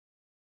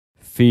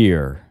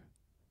fear,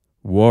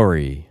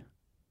 worry,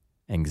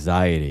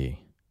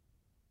 anxiety.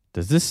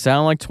 Does this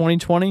sound like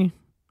 2020?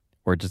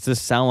 Or does this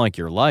sound like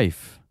your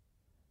life?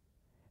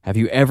 Have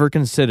you ever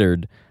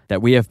considered that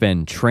we have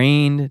been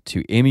trained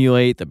to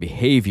emulate the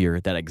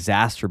behavior that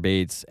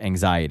exacerbates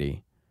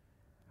anxiety?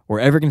 Or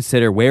ever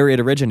consider where it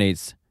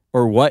originates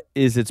or what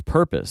is its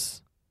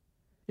purpose?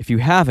 If you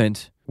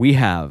haven't, we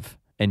have,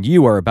 and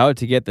you are about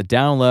to get the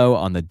down low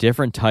on the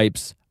different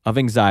types of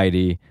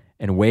anxiety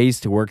and ways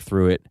to work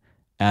through it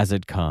as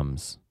it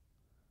comes.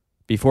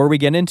 Before we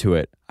get into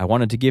it, I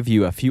wanted to give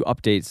you a few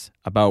updates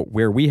about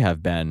where we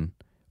have been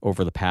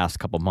over the past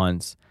couple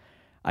months.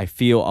 I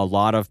feel a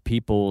lot of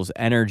people's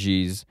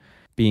energies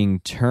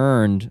being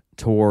turned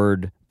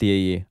toward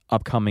the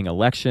upcoming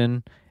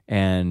election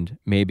and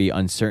maybe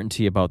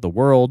uncertainty about the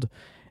world.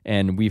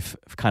 And we've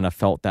kind of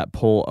felt that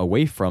pull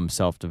away from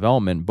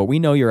self-development. But we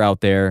know you're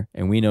out there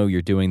and we know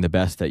you're doing the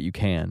best that you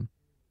can.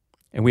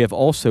 And we have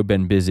also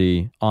been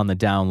busy on the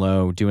down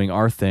low doing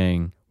our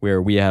thing, where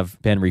we have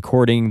been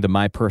recording the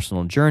My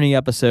Personal Journey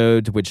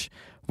episodes, which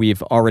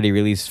we've already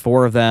released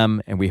 4 of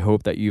them, and we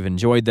hope that you've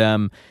enjoyed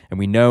them. And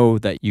we know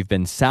that you've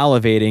been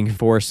salivating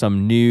for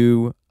some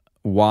new,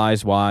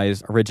 wise,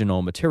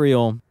 original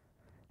material.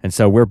 And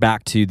so we're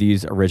back to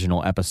these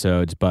original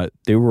episodes, but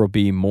there will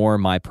be more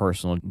My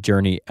Personal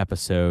Journey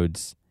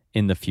episodes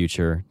in the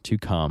future to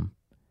come.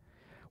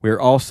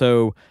 We're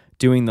also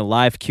doing the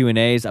live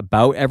Q&As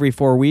about every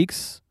 4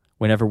 weeks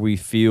whenever we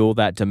feel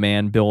that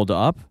demand build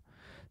up.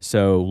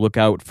 So look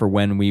out for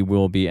when we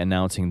will be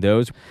announcing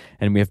those.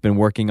 And we have been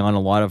working on a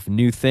lot of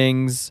new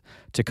things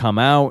to come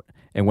out.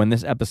 And when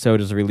this episode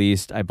is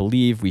released, I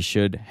believe we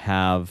should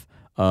have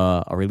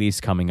a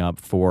release coming up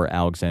for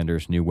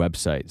Alexander's new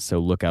website. So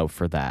look out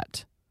for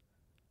that.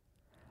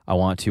 I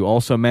want to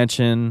also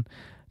mention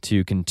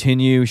to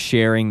continue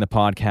sharing the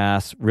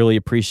podcast. Really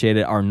appreciate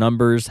it. Our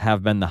numbers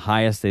have been the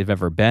highest they've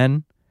ever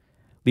been.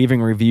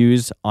 Leaving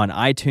reviews on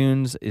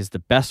iTunes is the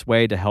best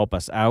way to help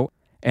us out.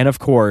 And of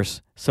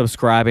course,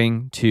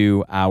 subscribing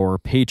to our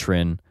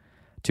Patreon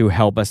to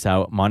help us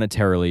out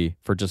monetarily.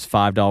 For just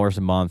 $5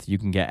 a month, you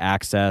can get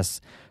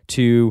access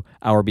to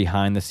our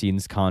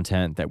behind-the-scenes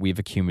content that we've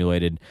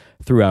accumulated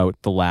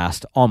throughout the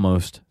last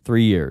almost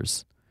 3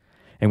 years.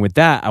 And with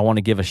that, I want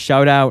to give a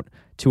shout-out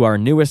to our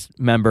newest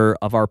member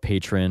of our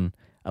Patreon,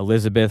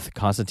 Elizabeth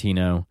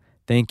Cosentino.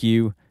 Thank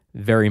you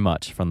very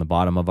much from the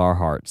bottom of our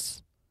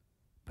hearts.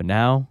 But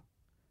now,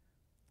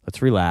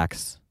 let's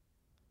relax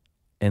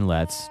and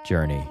let's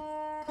journey.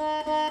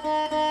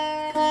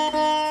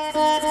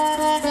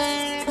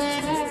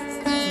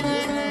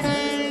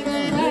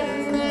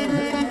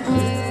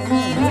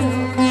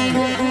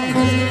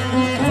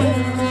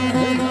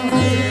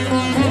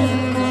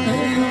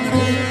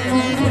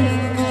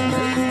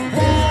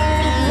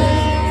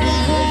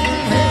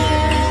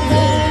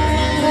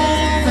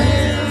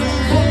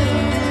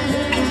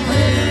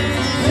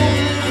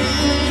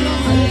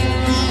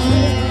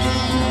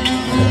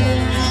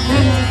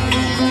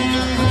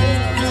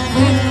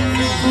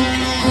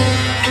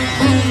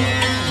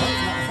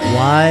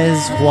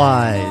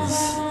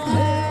 Wise.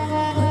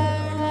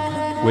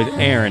 With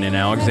Aaron and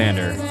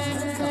Alexander.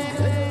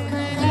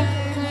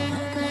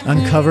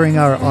 Uncovering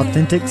our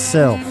authentic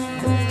self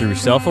Through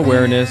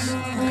self-awareness,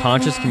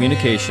 conscious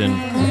communication,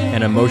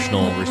 and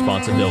emotional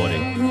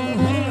responsibility.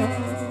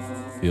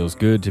 Feels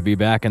good to be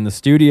back in the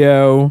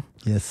studio.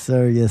 Yes,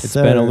 sir. Yes, It's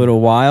sir. been a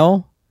little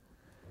while.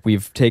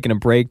 We've taken a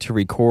break to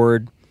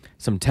record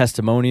some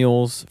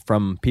testimonials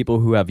from people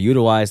who have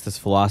utilized this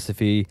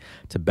philosophy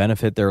to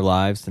benefit their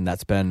lives, and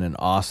that's been an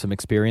awesome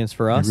experience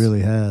for us. It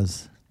really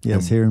has.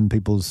 Yes, hearing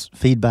people's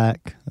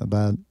feedback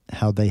about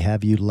how they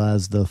have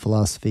utilized the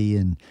philosophy,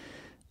 and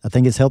I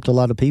think it's helped a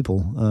lot of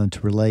people to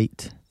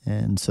relate.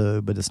 And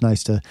so, but it's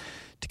nice to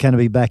kind of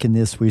be back in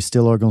this. We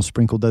still are going to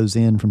sprinkle those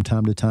in from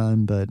time to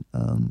time, but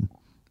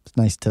it's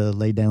nice to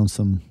lay down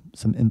some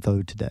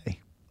info today.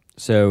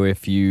 So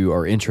if you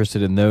are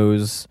interested in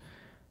those,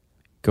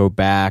 go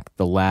back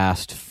the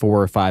last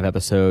 4 or 5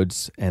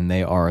 episodes, and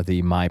they are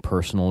the My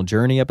Personal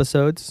Journey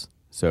episodes.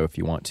 So if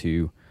you want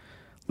to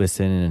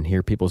listen and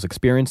hear people's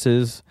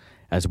experiences,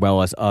 as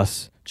well as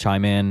us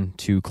chime in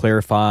to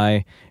clarify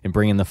and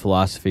bring in the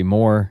philosophy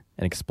more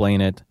and explain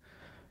it,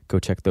 go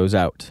check those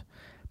out.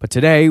 But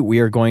today we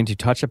are going to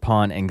touch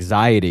upon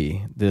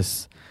anxiety.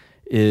 This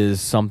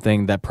is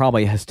something that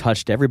probably has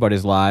touched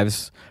everybody's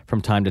lives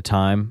from time to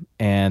time,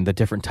 and the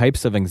different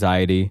types of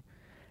anxiety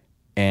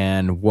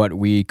and what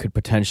we could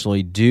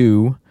potentially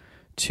do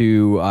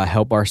to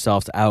help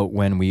ourselves out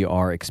when we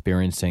are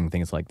experiencing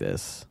things like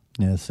this.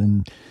 Yes,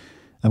 and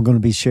I'm going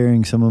to be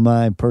sharing some of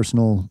my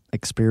personal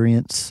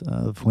experience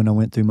of when I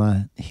went through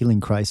my healing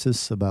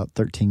crisis about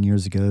 13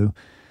 years ago,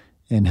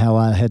 and how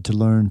I had to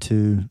learn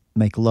to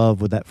make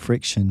love with that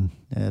friction.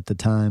 At the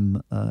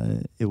time,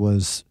 it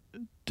was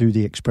through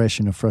the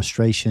expression of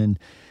frustration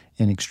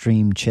and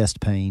extreme chest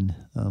pain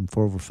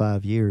for over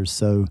 5 years.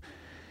 So,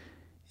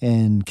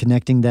 and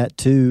connecting that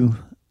to,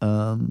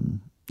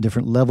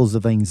 different levels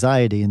of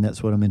anxiety, and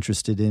that's what I'm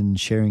interested in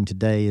sharing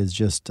today is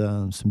just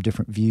some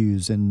different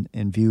views and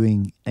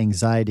viewing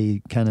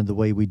anxiety kind of the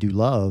way we do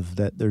love,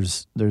 that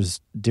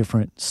there's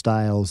different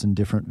styles and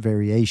different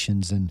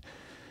variations, and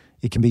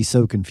it can be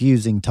so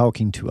confusing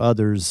talking to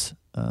others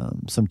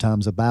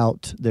sometimes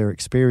about their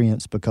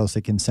experience because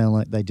it can sound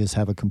like they just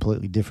have a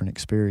completely different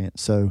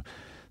experience. So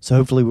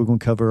hopefully we're going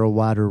to cover a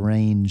wider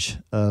range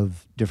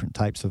of different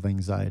types of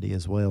anxiety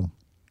as well.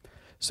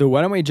 So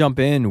why don't we jump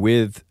in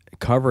with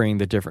covering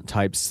the different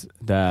types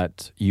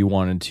that you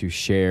wanted to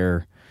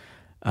share,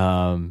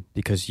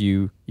 because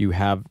you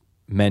have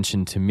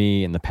mentioned to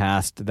me in the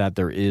past that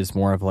there is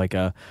more of like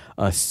a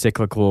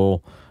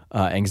cyclical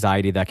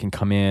anxiety that can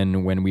come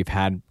in when we've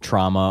had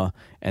trauma,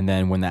 and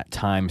then when that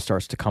time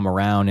starts to come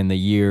around in the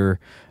year,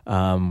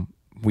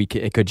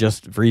 it could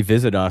just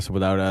revisit us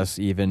without us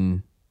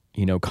even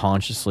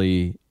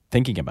consciously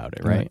thinking about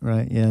it, right?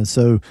 Right. Yeah.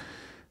 So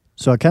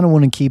I kind of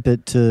want to keep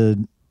it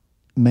to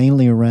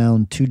mainly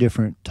around two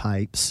different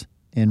types,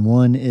 and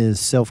one is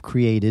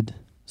self-created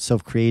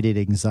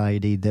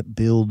anxiety that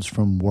builds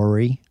from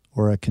worry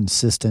or a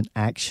consistent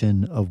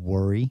action of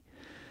worry.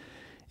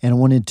 And I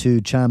wanted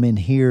to chime in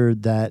here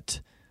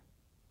that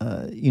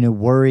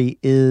worry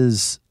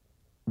is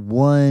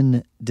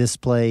one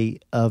display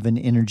of an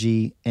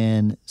energy,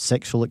 and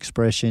sexual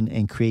expression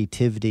and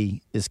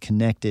creativity is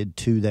connected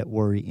to that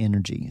worry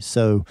energy.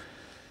 So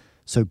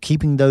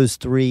keeping those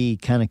three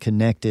kind of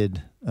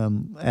connected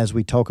as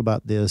we talk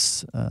about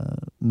this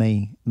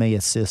may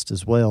assist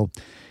as well.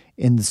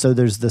 And so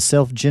there's the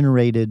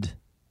self-generated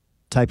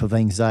type of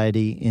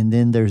anxiety, and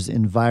then there's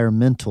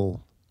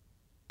environmental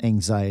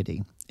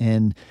anxiety.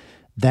 And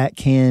that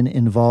can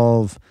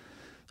involve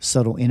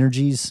subtle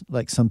energies,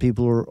 like some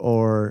people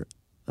are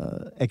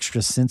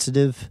extra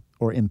sensitive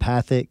or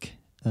empathic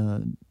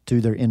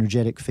to their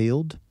energetic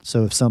field.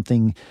 So if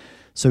something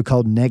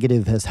so-called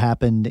negative has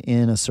happened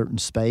in a certain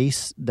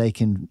space, they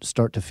can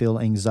start to feel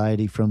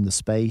anxiety from the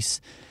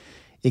space.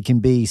 It can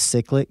be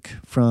cyclic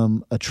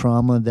from a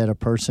trauma that a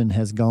person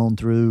has gone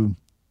through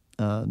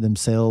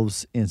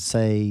themselves in,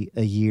 say,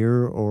 a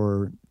year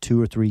or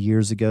 2 or 3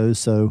 years ago.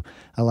 So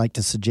I like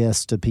to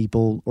suggest to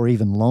people, or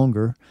even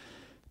longer,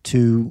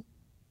 to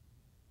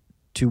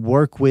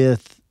work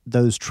with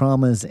those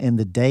traumas and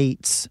the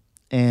dates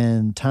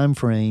and time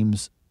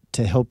frames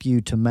to help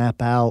you to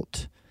map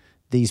out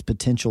these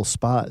potential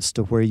spots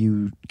to where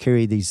you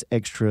carry these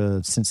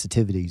extra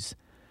sensitivities.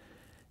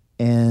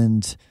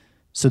 And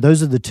so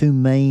those are the two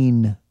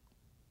main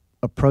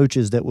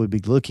approaches that we'll be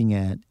looking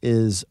at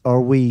is,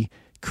 are we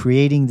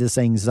creating this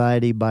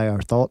anxiety by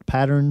our thought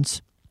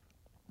patterns,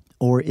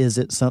 or is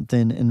it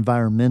something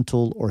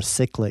environmental or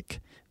cyclic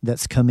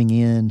that's coming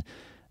in?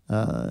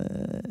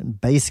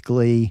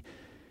 Basically,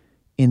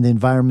 in the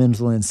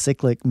environmental and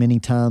cyclic, many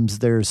times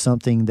there's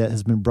something that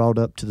has been brought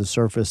up to the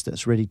surface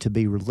that's ready to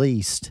be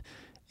released.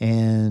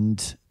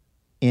 And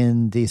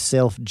in the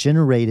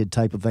self-generated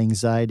type of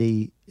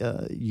anxiety,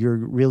 you're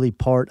really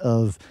part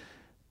of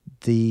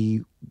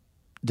the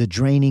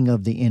draining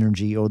of the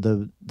energy, or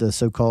the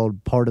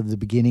so-called part of the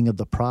beginning of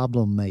the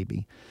problem,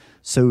 maybe.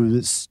 So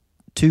it's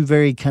two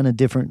very kind of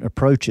different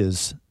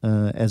approaches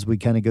as we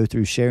kind of go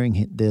through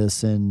sharing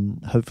this,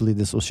 and hopefully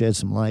this will shed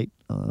some light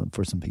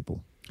for some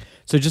people.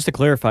 So just to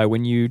clarify,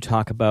 when you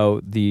talk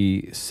about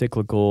the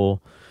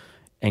cyclical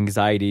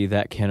anxiety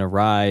that can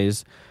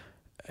arise,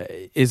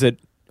 is it,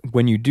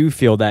 when you do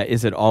feel that,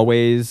 is it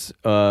always,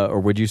 or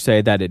would you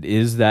say that it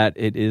is that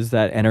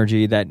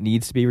energy that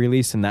needs to be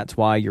released, and that's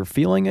why you're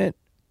feeling it?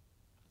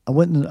 I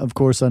wouldn't, of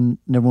course, I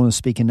never want to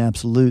speak in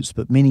absolutes,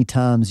 but many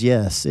times,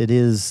 yes, it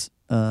is.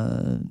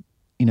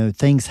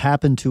 Things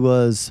happen to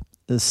us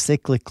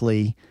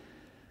cyclically,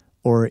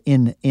 or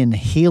in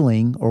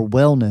healing or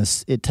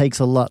wellness. It takes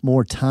a lot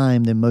more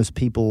time than most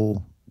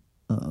people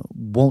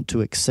want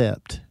to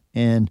accept.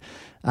 And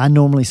I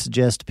normally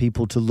suggest to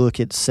people to look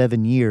at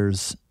 7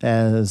 years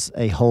as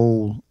a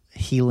whole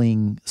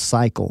healing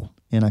cycle.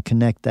 And I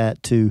connect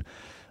that to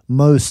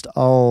most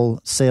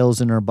all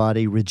cells in our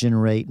body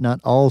regenerate.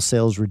 Not all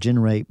cells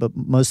regenerate, but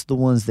most of the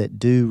ones that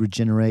do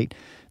regenerate,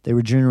 they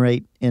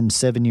regenerate in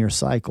 7-year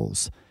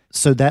cycles.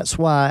 So that's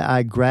why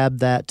I grabbed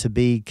that to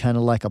be kind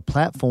of like a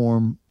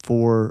platform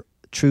for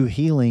true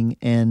healing.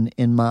 And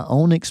in my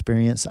own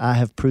experience, I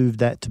have proved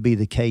that to be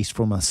the case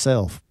for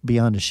myself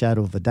beyond a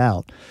shadow of a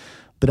doubt.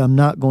 But I'm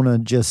not going to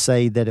just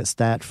say that it's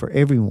that for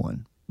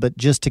everyone, but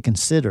just to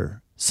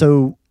consider.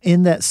 So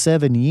in that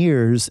 7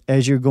 years,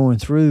 as you're going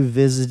through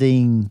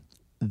visiting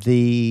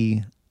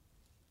the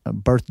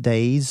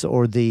birthdays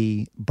or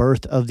the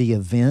birth of the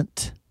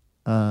event,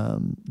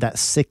 that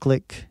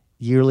cyclic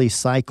yearly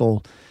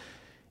cycle,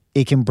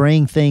 it can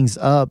bring things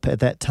up at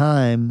that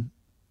time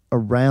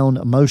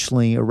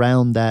emotionally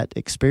around that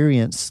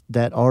experience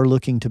that are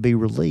looking to be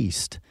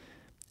released.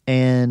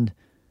 And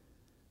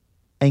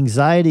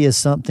anxiety is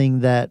something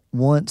that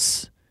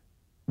once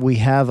we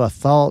have a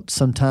thought,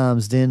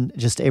 sometimes then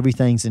just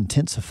everything's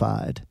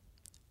intensified.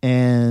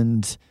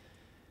 And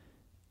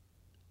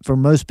for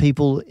most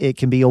people, it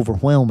can be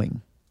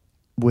overwhelming.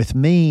 With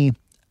me,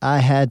 I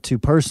had to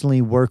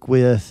personally work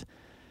with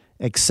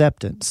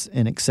acceptance,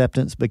 and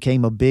acceptance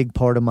became a big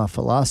part of my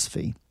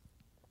philosophy.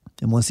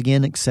 And once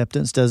again,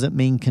 acceptance doesn't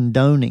mean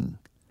condoning,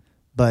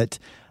 but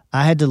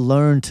I had to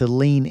learn to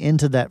lean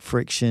into that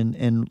friction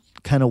and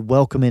kind of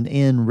welcome it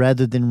in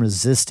rather than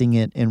resisting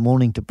it and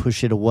wanting to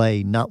push it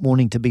away, not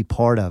wanting to be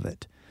part of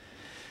it.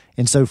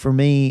 And so for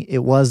me,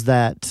 it was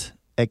that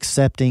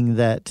accepting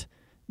that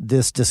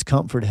this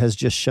discomfort has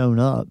just shown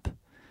up,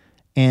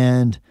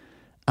 and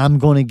I'm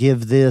going to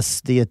give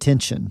this the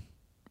attention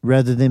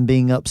rather than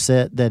being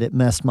upset that it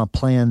messed my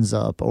plans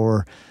up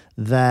or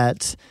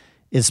that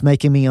it's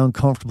making me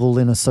uncomfortable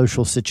in a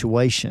social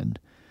situation.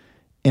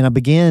 And I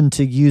began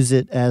to use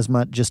it as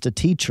just a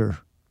teacher,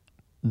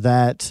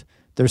 that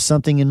there's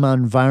something in my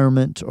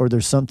environment or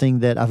there's something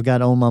that I've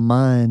got on my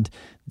mind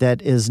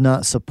that is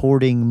not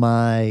supporting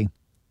my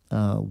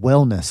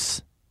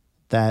wellness,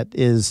 that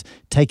is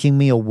taking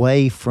me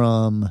away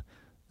from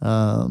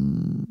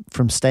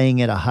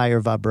staying at a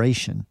higher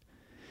vibration.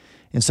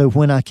 And so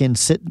when I can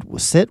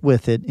sit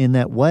with it in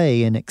that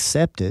way and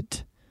accept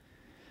it,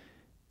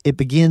 it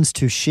begins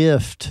to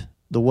shift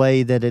the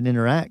way that it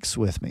interacts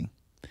with me.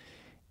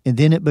 And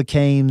then it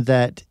became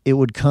that it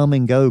would come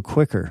and go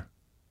quicker.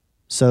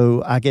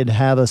 So I could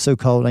have a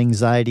so-called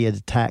anxiety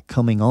attack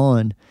coming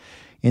on,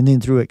 and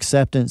then through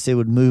acceptance, it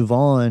would move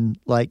on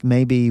like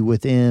maybe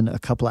within a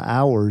couple of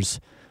hours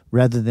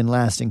rather than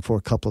lasting for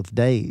a couple of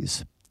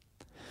days.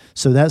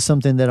 So that's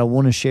something that I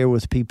want to share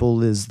with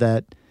people, is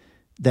that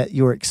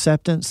your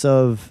acceptance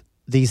of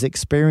these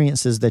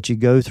experiences that you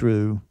go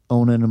through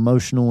on an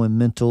emotional and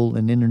mental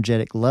and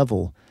energetic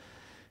level,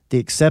 the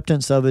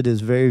acceptance of it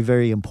is very,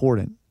 very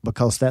important,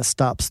 because that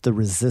stops the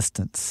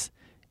resistance.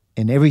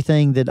 And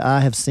everything that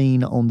I have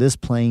seen on this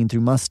plane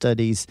through my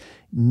studies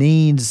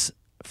needs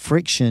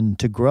friction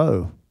to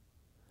grow.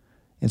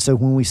 And so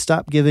when we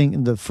stop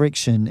giving the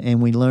friction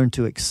and we learn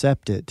to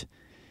accept it,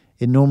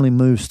 it normally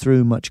moves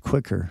through much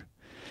quicker.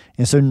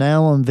 And so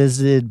now I'm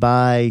visited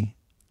by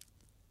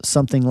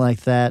something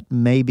like that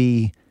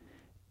maybe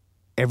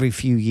every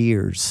few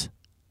years.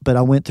 But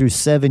I went through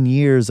 7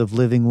 years of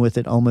living with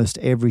it almost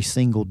every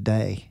single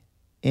day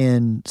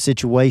in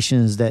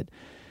situations that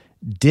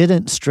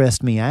didn't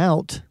stress me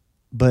out,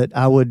 but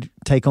I would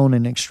take on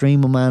an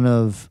extreme amount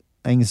of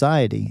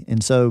anxiety.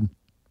 And so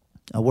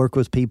I work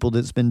with people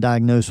that's been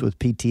diagnosed with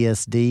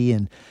PTSD,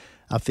 and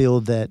I feel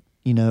that,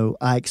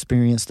 I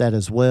experienced that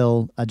as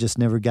well. I just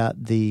never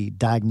got the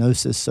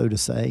diagnosis, so to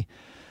say.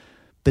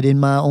 But in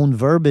my own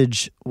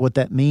verbiage, what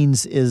that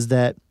means is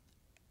that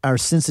our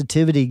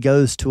sensitivity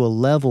goes to a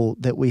level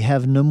that we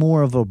have no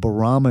more of a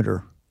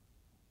barometer.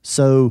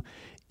 So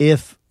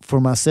if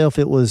for myself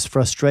it was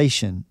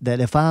frustration, that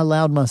if I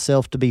allowed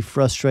myself to be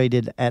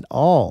frustrated at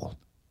all,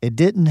 it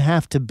didn't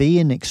have to be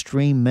an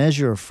extreme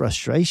measure of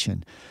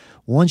frustration.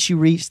 Once you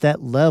reach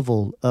that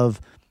level of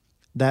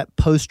that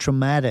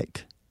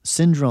post-traumatic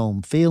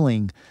syndrome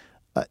feeling,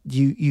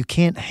 you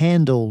can't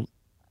handle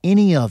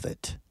any of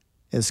it.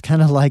 It's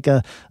kind of like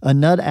a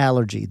nut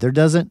allergy.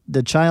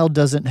 The child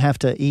doesn't have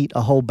to eat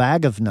a whole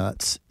bag of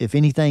nuts. If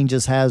anything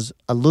just has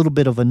a little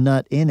bit of a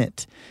nut in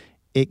it,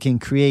 it can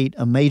create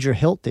a major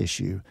health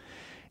issue.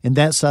 And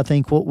that's, I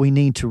think, what we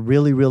need to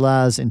really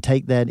realize and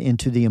take that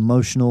into the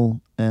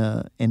emotional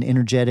and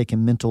energetic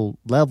and mental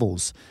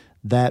levels,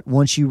 that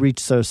once you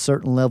reach a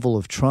certain level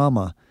of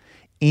trauma,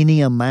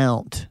 any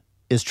amount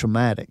is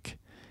traumatic.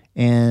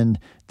 And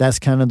that's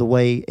kind of the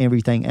way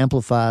everything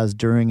amplifies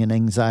during an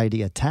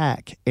anxiety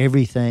attack.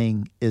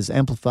 Everything is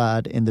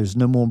amplified and there's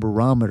no more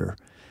barometer.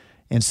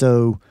 And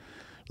so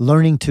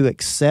learning to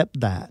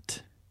accept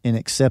that and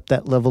accept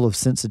that level of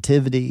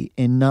sensitivity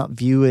and not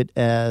view it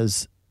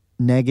as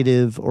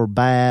negative or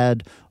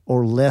bad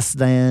or less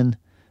than,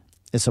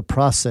 it's a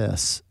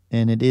process,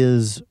 and it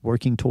is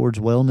working towards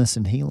wellness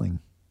and healing.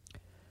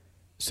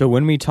 So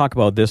when we talk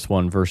about this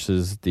one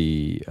versus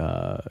the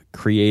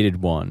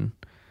created one,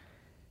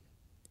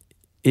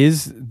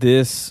 is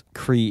this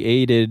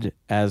created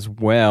as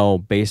well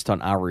based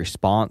on our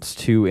response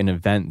to an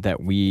event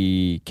that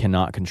we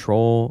cannot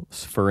control?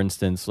 For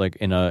instance, like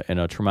in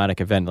a traumatic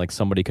event, like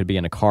somebody could be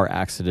in a car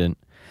accident,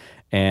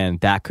 and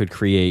that could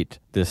create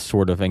this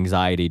sort of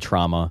anxiety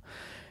trauma.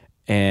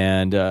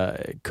 And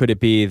could it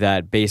be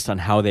that based on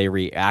how they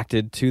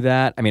reacted to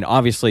that? I mean,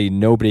 obviously,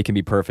 nobody can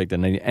be perfect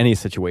in any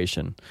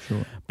situation.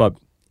 Sure. But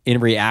in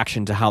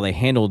reaction to how they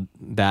handled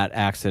that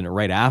accident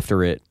right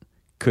after it,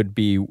 could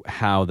be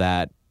how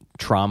that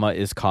trauma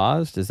is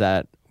caused.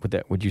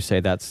 Would you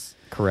say that's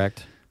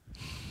correct?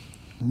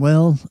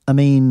 Well, I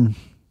mean,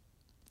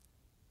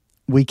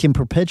 we can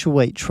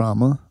perpetuate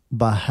trauma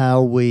by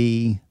how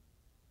we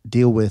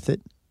deal with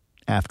it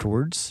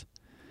afterwards,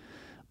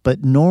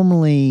 but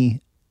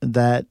normally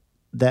that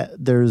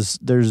there's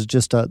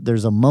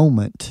a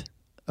moment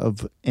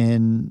of,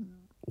 and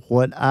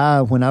when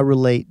I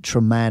relate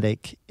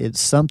traumatic, it's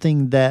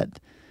something that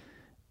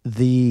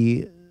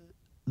the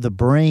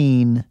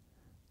brain,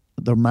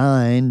 the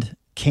mind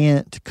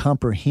can't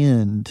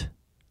comprehend,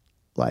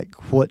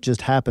 like what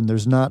just happened.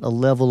 There's not a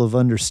level of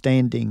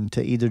understanding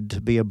to either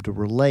to be able to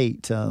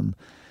relate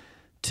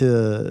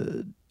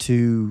to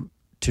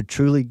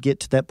truly get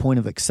to that point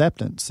of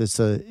acceptance. It's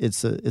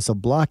a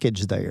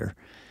blockage there.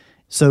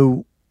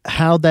 So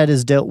how that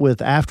is dealt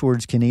with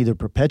afterwards can either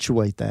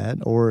perpetuate that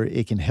or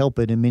it can help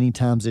it, and many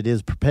times it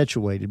is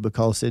perpetuated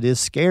because it is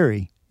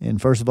scary.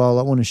 And first of all,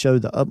 I want to show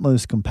the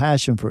utmost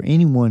compassion for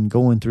anyone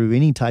going through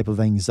any type of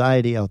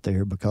anxiety out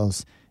there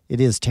because it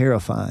is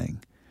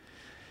terrifying.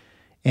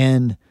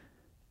 And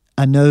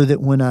I know that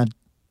when I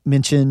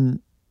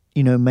mention,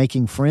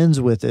 making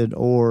friends with it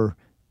or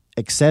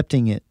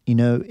accepting it,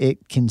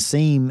 it can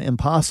seem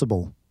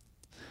impossible.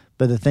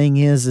 But the thing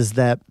is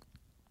that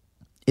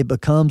it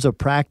becomes a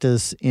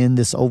practice in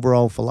this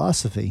overall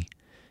philosophy.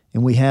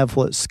 And we have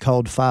what's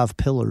called 5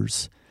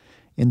 pillars.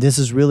 And this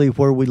is really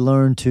where we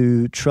learn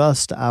to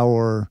trust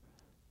our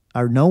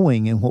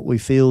knowing and what we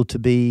feel to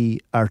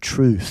be our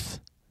truth.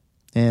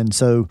 And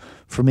so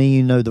for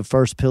me, the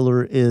first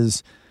pillar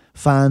is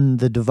find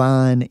the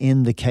divine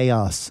in the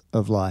chaos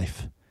of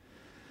life.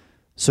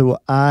 So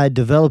I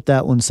developed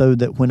that one so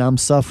that when I'm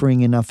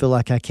suffering and I feel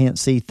like I can't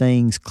see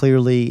things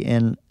clearly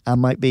and I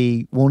might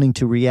be wanting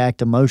to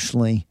react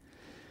emotionally,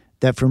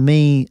 that for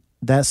me,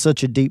 that's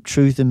such a deep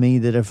truth in me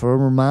that if I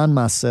remind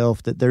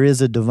myself that there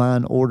is a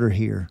divine order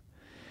here,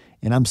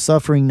 and I'm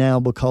suffering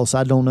now because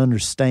I don't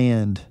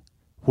understand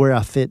where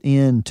I fit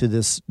into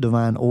this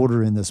divine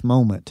order in this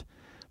moment,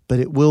 but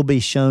it will be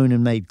shown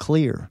and made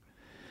clear.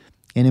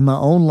 And in my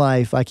own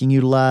life, I can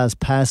utilize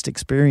past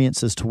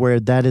experiences to where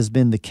that has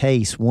been the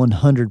case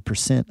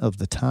 100% of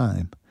the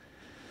time.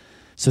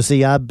 So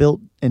see, I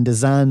built and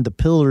designed the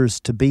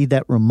pillars to be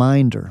that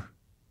reminder.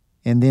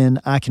 And then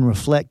I can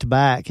reflect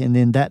back, and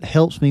then that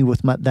helps me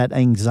with that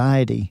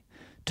anxiety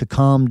to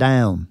calm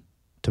down,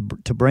 to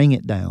bring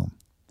it down.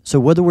 So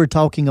whether we're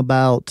talking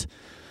about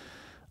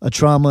a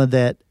trauma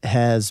that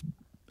has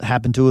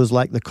happened to us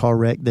like the car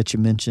wreck that you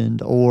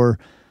mentioned, or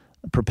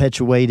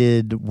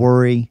perpetuated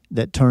worry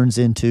that turns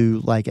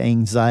into like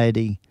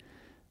anxiety,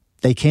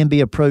 they can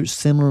be approached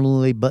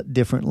similarly but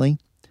differently.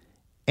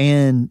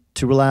 And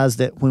to realize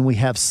that when we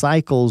have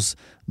cycles,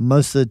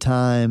 most of the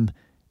time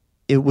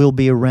it will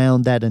be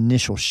around that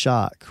initial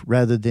shock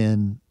rather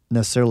than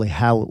necessarily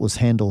how it was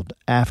handled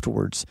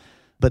afterwards.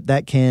 But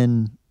that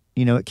can,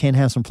 it can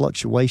have some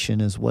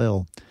fluctuation as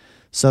well.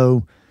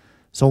 So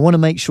I want to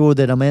make sure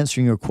that I'm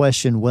answering your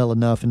question well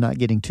enough and not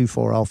getting too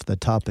far off the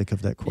topic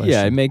of that question.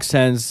 Yeah, it makes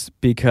sense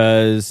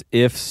because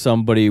if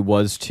somebody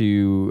was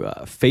to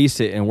face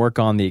it and work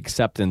on the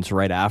acceptance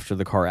right after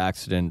the car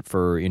accident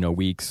for,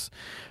 weeks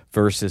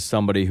versus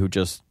somebody who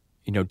just,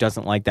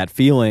 doesn't like that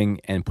feeling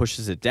and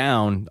pushes it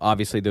down,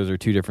 obviously those are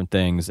two different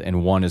things,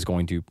 and one is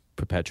going to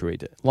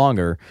perpetuate it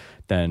longer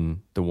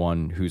than the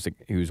one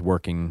who's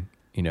working,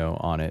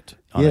 on it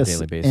on a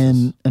daily basis.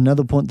 And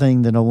another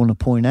thing that I want to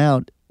point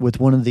out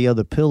with one of the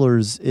other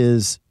pillars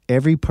is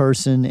every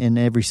person in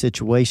every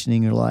situation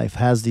in your life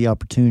has the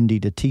opportunity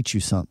to teach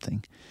you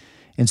something.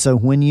 And so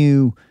when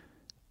you're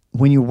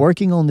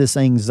working on this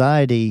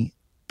anxiety,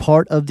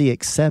 part of the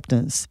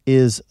acceptance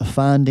is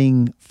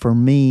finding, for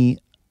me,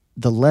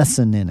 the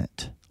lesson in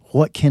it.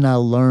 What can I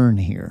learn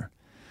here?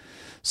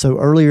 So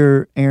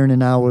earlier, Aaron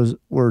and I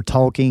were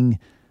talking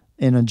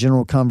in a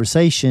general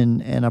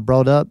conversation, and I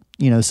brought up,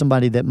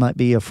 somebody that might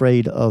be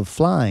afraid of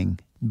flying,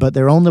 but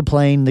they're on the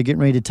plane, they're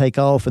getting ready to take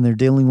off, and they're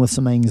dealing with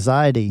some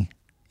anxiety.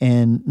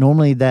 And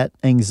normally that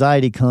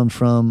anxiety comes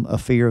from a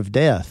fear of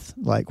death.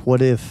 Like,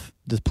 what if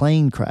the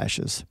plane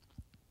crashes?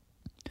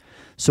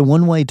 So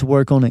one way to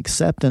work on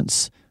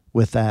acceptance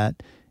with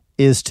that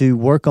is to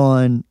work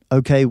on,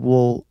 okay,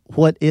 well,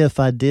 what if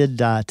I did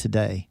die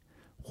today?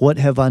 What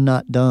have I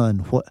not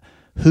done?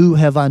 Who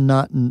have I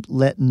not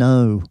let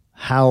know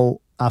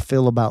how I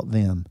feel about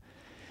them?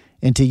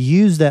 And to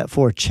use that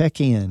for a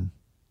check-in,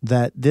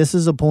 that this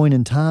is a point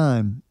in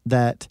time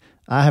that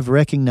I have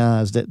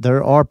recognized that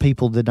there are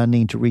people that I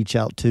need to reach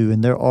out to,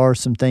 and there are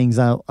some things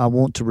I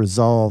want to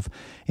resolve,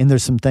 and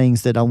there's some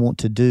things that I want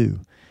to do.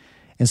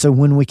 And so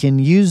when we can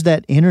use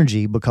that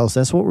energy, because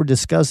that's what we're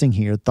discussing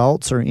here,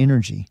 thoughts are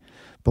energy,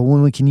 but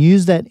when we can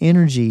use that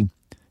energy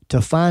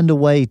to find a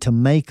way to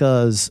make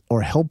us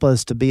or help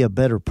us to be a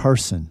better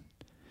person,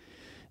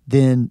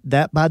 then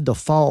that by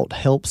default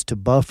helps to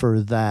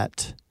buffer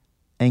that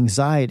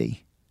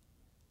anxiety.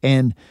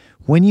 And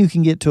when you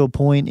can get to a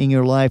point in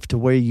your life to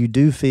where you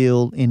do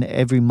feel in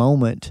every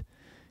moment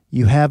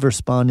you have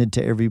responded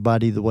to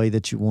everybody the way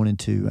that you wanted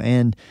to,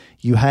 and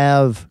you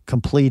have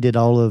completed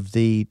all of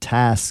the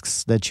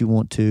tasks that you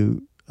want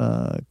to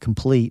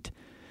complete,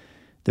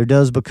 there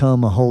does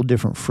become a whole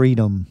different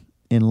freedom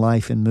in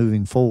life and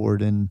moving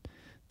forward. And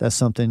that's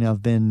something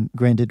I've been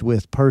granted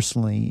with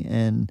personally,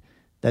 and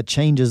that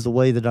changes the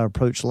way that I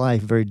approach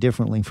life very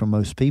differently from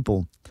most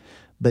people.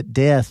 But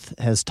death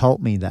has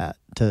taught me that,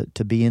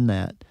 to be in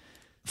that.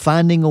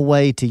 Finding a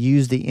way to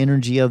use the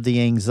energy of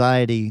the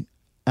anxiety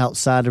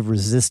outside of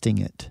resisting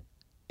it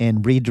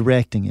and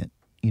redirecting it.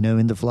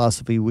 In the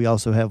philosophy, we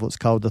also have what's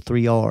called the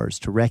 3 R's: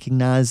 to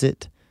recognize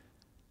it,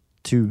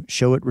 to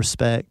show it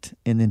respect,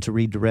 and then to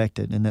redirect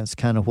it. And that's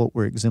kind of what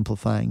we're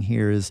exemplifying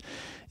here is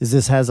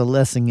this has a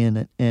lesson in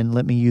it, and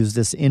let me use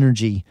this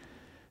energy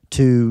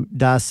to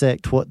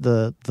dissect what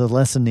the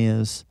lesson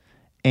is,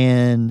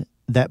 and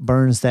that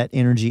burns that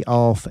energy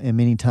off and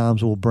many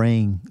times will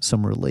bring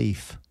some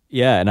relief.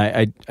 Yeah, and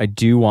I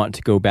do want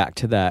to go back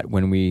to that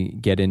when we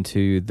get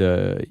into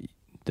the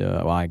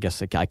well, I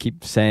guess I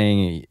keep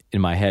saying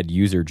in my head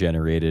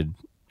user-generated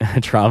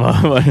trauma.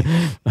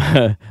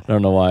 I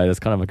don't know why. That's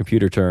kind of a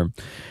computer term.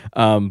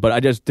 But I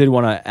just did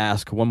want to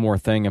ask one more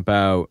thing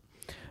about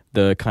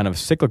the kind of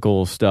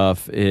cyclical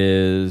stuff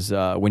is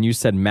when you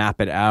said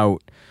map it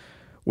out,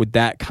 would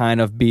that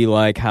kind of be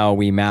like how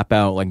we map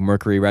out like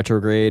Mercury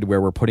retrograde, where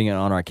we're putting it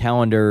on our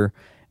calendar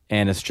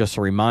and it's just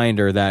a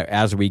reminder that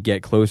as we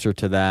get closer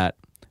to that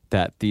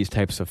these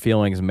types of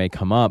feelings may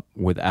come up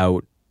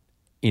without,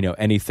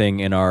 anything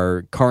in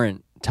our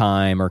current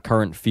time or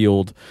current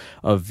field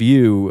of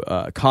view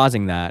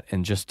causing that,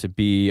 and just to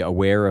be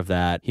aware of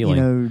that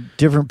healing.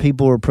 Different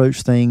people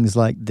approach things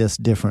like this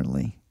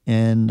differently.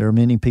 And there are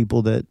many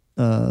people that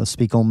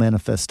speak on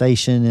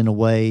manifestation in a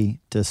way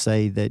to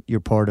say that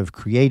you're part of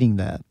creating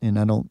that. And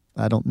I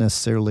don't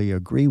necessarily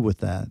agree with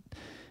that.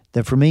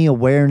 That for me,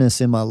 awareness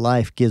in my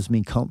life gives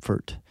me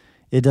comfort.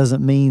 It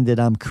doesn't mean that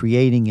I'm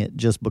creating it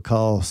just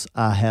because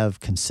I have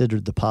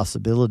considered the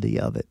possibility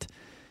of it.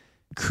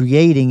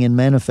 Creating and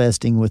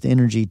manifesting with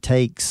energy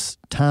takes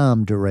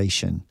time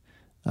duration.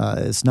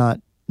 It's not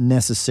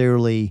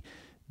necessarily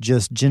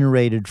just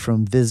generated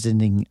from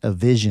visiting a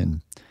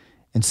vision.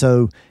 And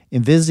so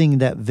in visiting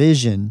that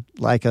vision,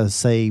 like I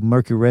say,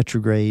 Mercury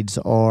retrogrades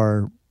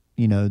are,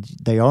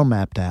 they are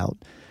mapped out.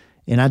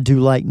 And I do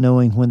like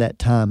knowing when that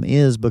time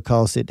is,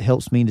 because it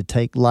helps me to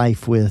take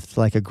life with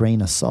like a grain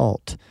of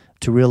salt,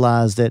 to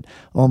realize that,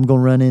 I'm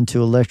going to run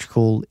into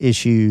electrical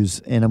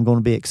issues and I'm going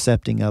to be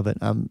accepting of it.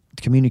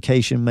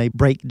 Communication may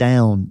break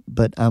down,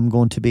 but I'm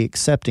going to be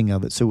accepting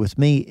of it. So with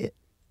me,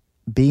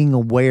 being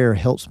aware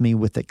helps me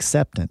with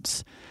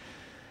acceptance.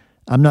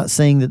 I'm not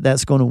saying that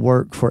that's going to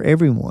work for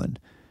everyone,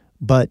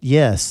 but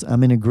yes,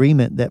 I'm in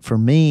agreement that for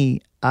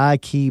me, I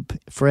keep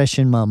fresh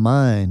in my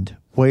mind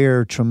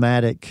where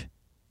traumatic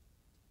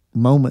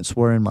moments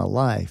were in my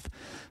life,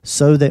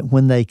 so that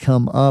when they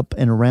come up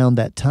and around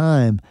that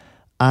time,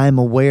 I'm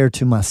aware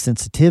to my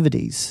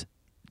sensitivities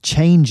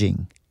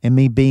changing and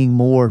me being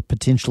more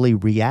potentially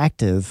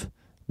reactive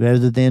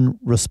rather than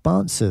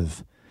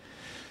responsive.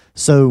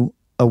 So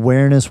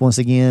awareness, once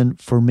again,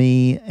 for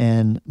me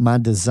and my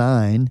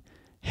design,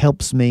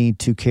 helps me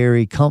to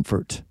carry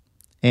comfort.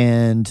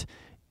 And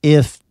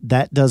if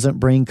that doesn't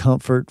bring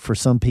comfort for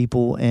some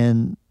people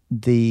and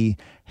the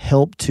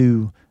help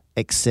to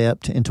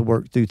accept and to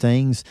work through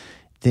things,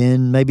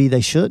 then maybe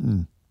they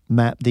shouldn't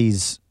map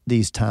these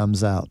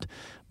times out.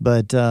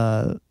 But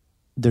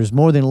there's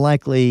more than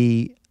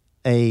likely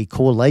a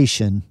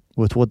correlation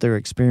with what they're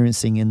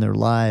experiencing in their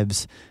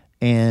lives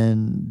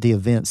and the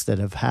events that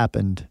have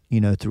happened,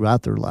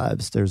 throughout their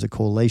lives. There's a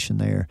correlation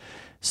there.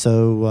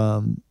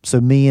 So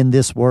me in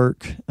this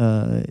work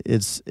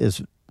is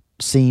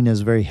seen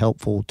as very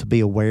helpful to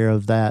be aware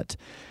of that.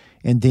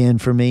 And then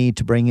for me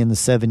to bring in the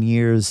 7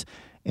 years,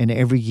 and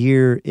every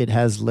year it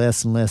has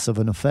less and less of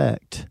an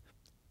effect.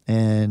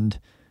 And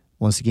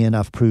once again,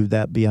 I've proved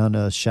that beyond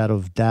a shadow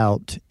of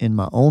doubt in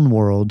my own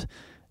world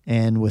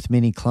and with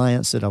many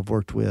clients that I've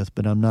worked with,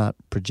 but I'm not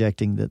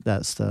projecting that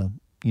that's the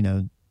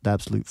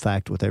absolute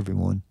fact with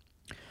everyone.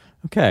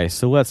 Okay,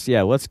 so let's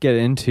get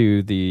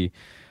into the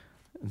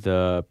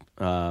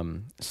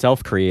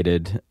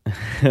self-created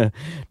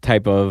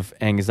type of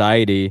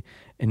anxiety.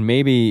 And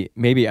maybe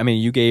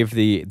you gave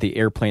the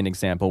airplane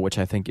example, which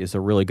I think is a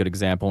really good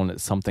example, and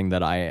it's something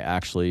that I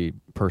actually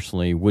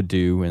personally would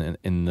do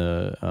in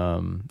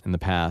the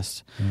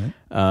past.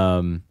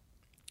 Mm-hmm.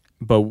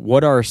 But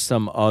what are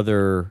some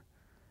other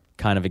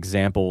kind of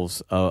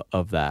examples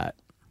of that?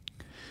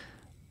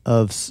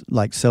 Of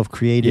like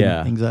self-created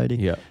anxiety?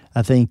 Yeah.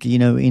 I think,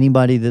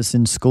 anybody that's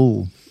in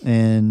school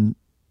and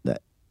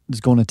that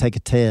is going to take a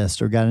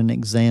test or got an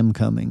exam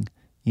coming,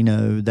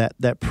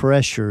 that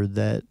pressure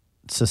that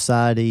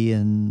society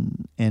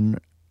and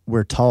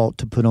we're taught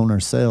to put on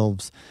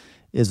ourselves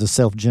is a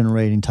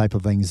self-generating type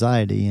of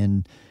anxiety.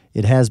 And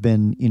it has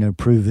been,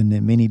 proven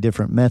in many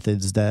different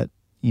methods that,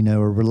 a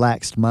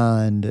relaxed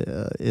mind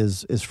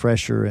is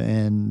fresher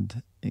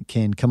and it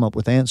can come up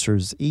with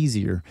answers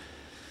easier.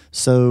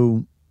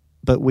 So,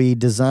 but we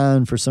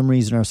design for some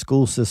reason our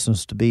school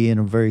systems to be in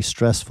a very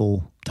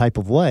stressful type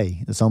of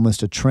way. It's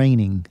almost a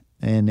training,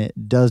 and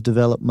it does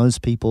develop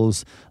most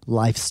people's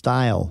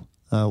lifestyle,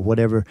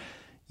 whatever.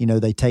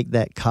 They take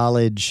that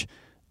college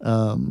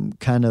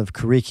kind of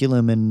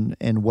curriculum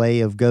and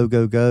way of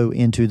go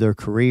into their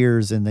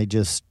careers, and they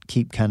just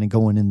keep kind of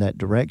going in that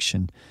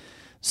direction.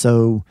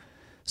 So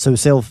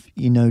self,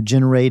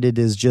 generated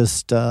is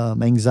just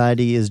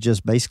anxiety is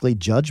just basically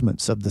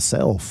judgments of the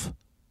self.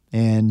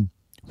 And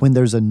when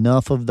there's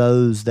enough of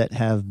those that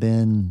have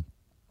been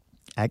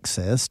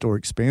accessed or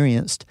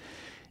experienced,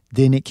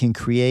 then it can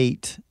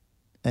create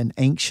an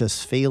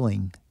anxious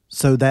feeling.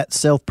 So that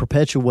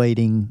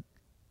self-perpetuating,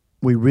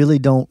 we really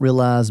don't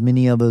realize,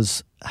 many of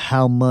us,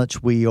 how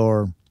much we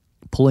are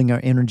pulling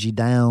our energy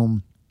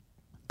down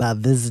by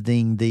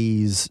visiting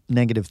these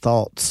negative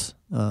thoughts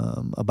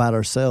about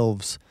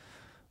ourselves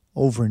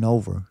over and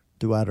over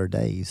throughout our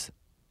days.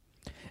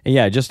 And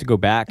yeah, just to go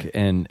back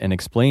and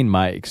explain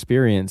my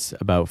experience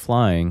about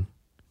flying,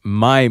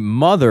 my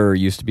mother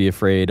used to be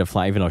afraid of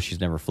flying, even though she's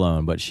never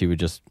flown, but she would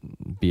just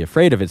be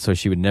afraid of it, so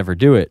she would never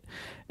do it.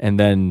 And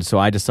then, so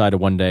I decided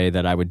one day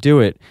that I would do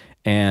it,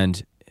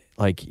 and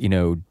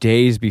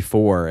days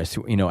before, as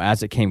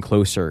it came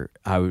closer,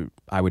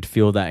 I would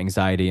feel that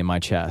anxiety in my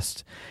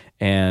chest.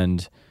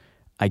 And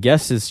I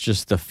guess it's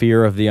just the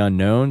fear of the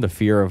unknown, the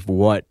fear of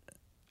what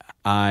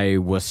I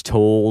was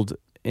told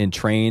and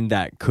trained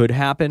that could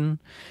happen.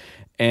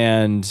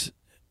 And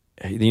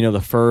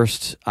the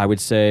first, I would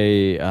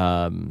say,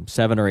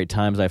 7 or 8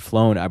 times I've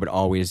flown, I would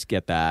always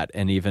get that.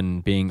 And even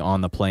being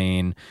on the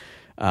plane,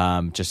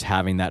 just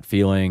having that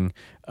feeling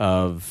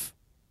of,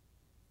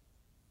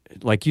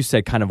 like you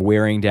said, kind of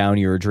wearing down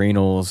your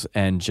adrenals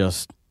and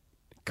just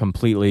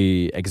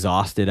completely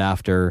exhausted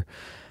after.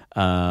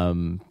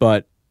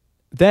 But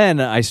then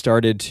I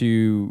started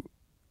to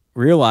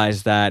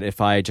realize that if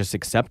I just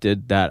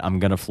accepted that I'm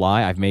going to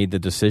fly, I've made the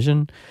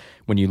decision.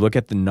 When you look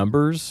at the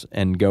numbers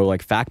and go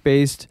like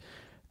fact-based,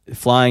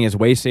 flying is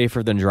way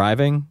safer than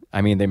driving.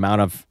 I mean, the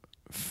amount of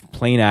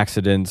plane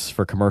accidents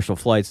for commercial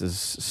flights is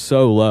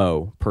so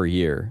low per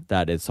year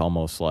that it's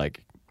almost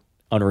like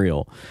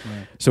unreal.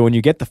 Right. So when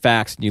you get the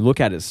facts and you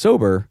look at it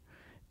sober,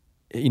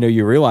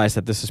 you realize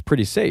that this is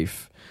pretty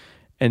safe.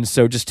 And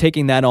so just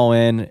taking that all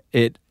in,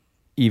 it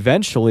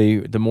eventually,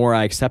 the more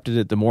I accepted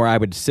it, the more I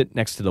would sit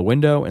next to the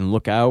window and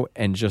look out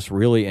and just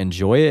really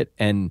enjoy it.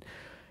 And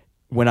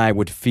when I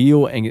would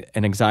feel an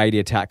anxiety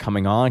attack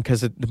coming on,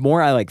 because the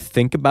more I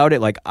think about it,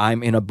 like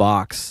I'm in a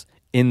box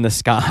in the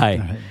sky,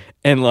 right,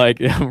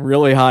 and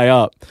really high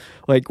up.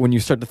 Like when you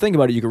start to think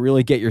about it, you can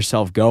really get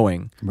yourself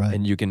going, right?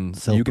 And you can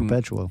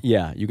self-perpetual.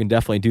 Yeah, you can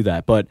definitely do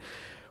that. But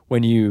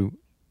when you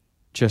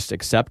just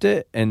accept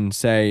it and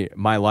say,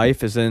 my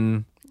life is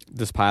in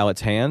this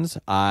pilot's hands,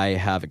 I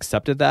have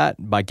accepted that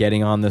by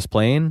getting on this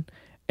plane,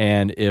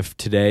 and if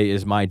today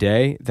is my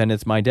day, then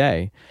it's my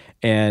day.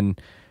 And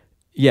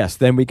yes,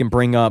 then we can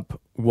bring up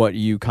what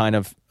you kind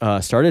of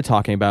started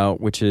talking about,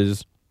 which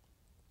is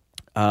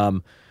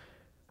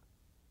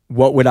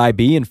what would I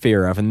be in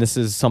fear of? And this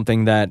is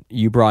something that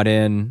you brought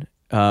in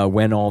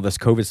when all this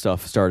COVID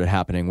stuff started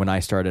happening, when I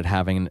started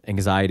having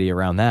anxiety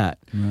around that.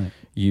 Right.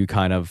 You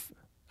kind of,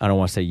 I don't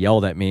want to say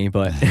yelled at me,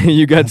 but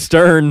you got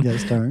stern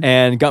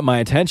and got my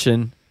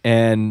attention.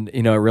 And,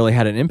 it really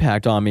had an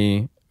impact on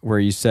me where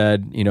you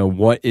said,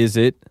 what is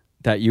it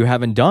that you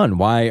haven't done?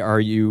 Why are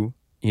you,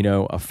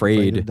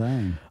 afraid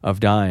of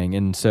dying?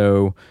 And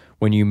so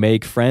when you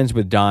make friends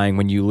with dying,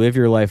 when you live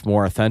your life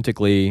more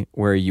authentically,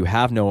 where you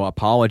have no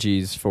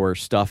apologies for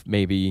stuff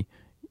maybe,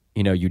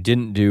 you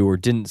didn't do or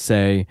didn't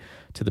say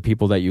to the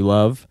people that you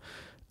love,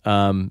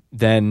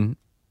 then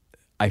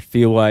I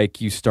feel like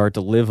you start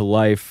to live a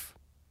life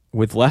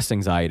with less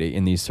anxiety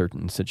in these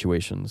certain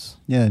situations.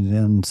 Yeah, and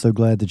I'm so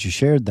glad that you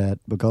shared that,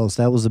 because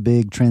that was a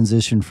big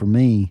transition for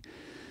me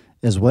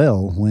as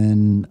well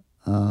when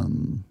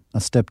I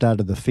stepped out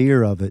of the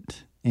fear of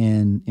it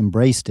and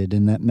embraced it,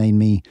 and that made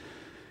me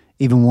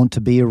even want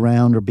to be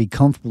around or be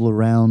comfortable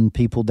around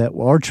people that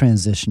are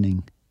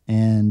transitioning.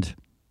 And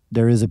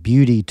there is a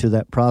beauty to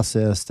that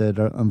process that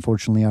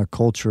unfortunately our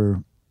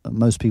culture,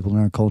 most people in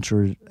our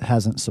culture,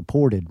 hasn't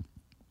supported.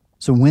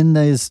 So when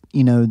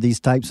these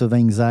types of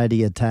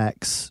anxiety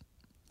attacks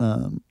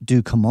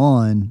do come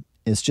on,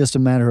 it's just a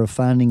matter of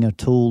finding a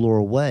tool or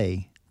a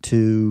way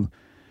to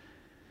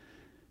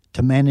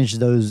manage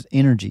those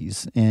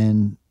energies.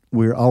 And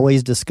we're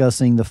always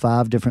discussing the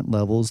 5 different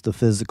levels: the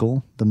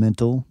physical, the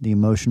mental, the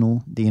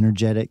emotional, the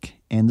energetic,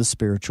 and the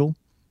spiritual.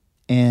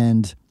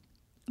 And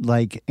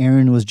like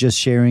Aaron was just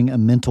sharing a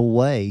mental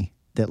way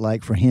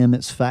that for him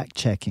it's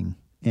fact-checking.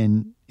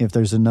 And if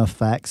there's enough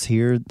facts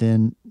here,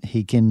 then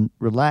he can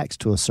relax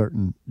to a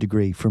certain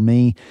degree. For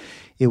me,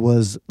 it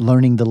was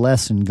learning the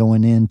lesson,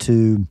 going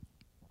into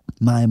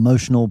my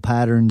emotional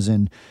patterns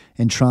and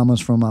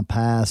traumas from my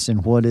past,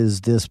 and what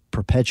is this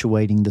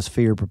perpetuating, this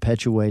fear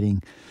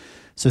perpetuating.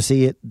 So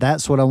see,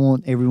 that's what I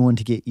want everyone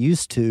to get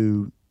used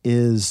to,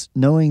 is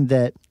knowing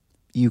that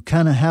you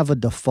kind of have a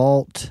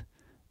default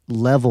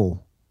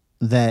level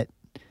that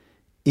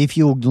if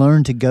you'll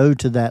learn to go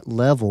to that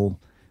level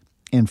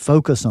and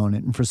focus on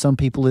it. And for some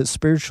people, it's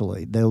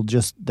spiritually.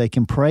 They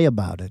can pray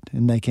about it,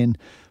 and they can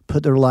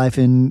put their life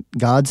in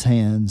God's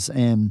hands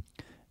and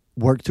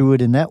work through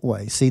it in that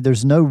way. See,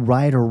 there's no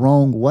right or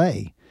wrong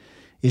way.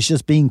 It's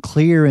just being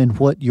clear in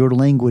what your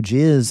language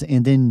is,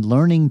 and then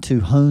learning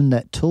to hone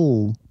that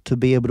tool to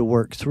be able to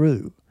work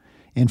through.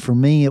 And for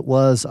me, it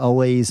was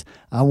always,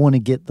 I want to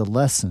get the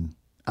lesson.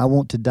 I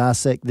want to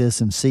dissect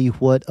this and see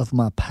what of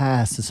my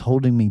past is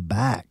holding me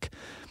back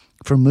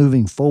from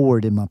moving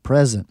forward in my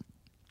present.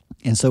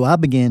 And so I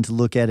began to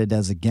look at it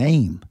as a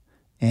game,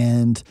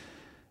 and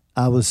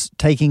I was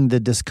taking the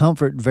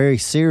discomfort very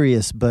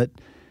serious. But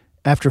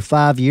after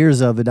 5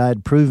 years of it, I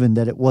had proven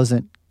that it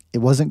wasn't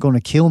going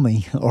to kill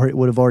me, or it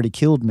would have already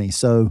killed me.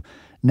 So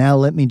Now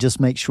let me just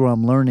make sure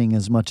I'm learning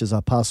as much as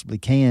I possibly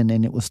can.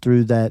 And it was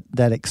through that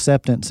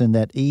acceptance and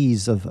that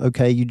ease of,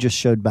 okay, you just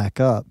showed back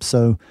up.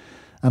 So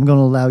I'm going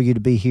to allow you to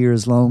be here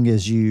as long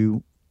as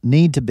you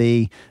need to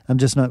be. I'm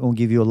just not going to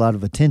give you a lot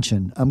of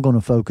attention. I'm going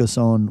to focus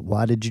on,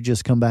 why did you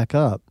just come back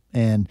up?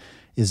 And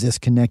is this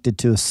connected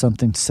to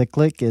something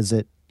cyclic? Is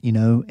it,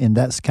 and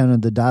that's kind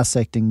of the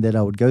dissecting that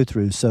I would go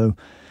through. So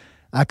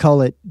I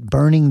call it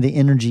burning the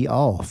energy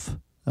off.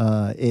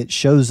 It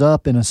shows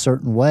up in a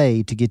certain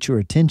way to get your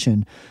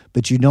attention,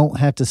 but you don't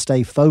have to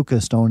stay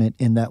focused on it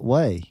in that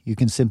way. You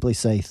can simply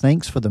say,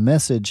 thanks for the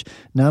message.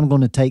 Now I'm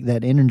going to take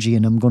that energy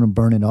and I'm going to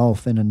burn it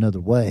off in another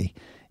way.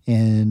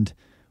 And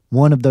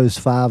one of those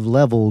 5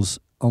 levels,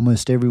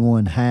 almost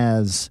everyone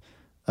has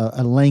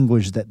a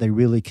language that they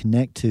really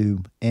connect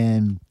to,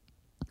 and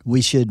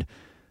we should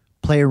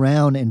play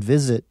around and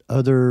visit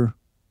other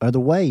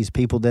ways.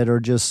 People that are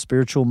just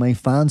spiritual may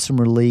find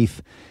some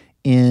relief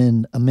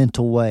in a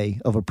mental way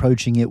of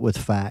approaching it with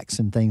facts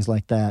and things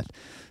like that.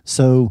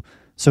 So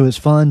it's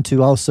fun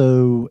to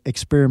also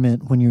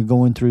experiment when you're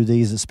going through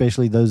these,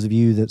 especially those of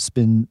you that's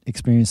been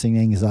experiencing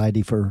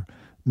anxiety for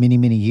many,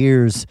 many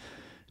years,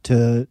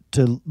 to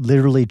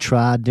literally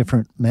try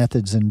different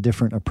methods and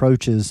different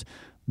approaches,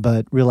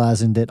 but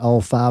realizing that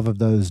all 5 of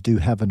those do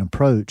have an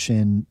approach.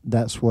 And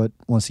that's what,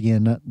 once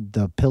again,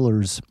 the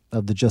pillars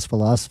of the Just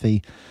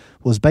philosophy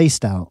was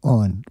based out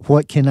on.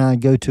 What can I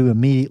go to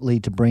immediately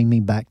to bring me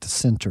back to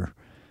center?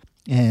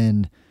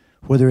 And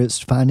whether it's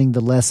finding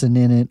the lesson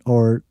in it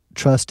or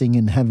trusting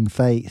and having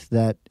faith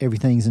that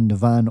everything's in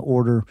divine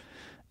order.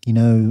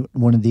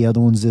 One of the other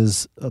ones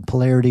is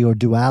polarity or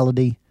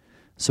duality.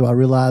 So I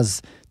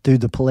realize through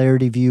the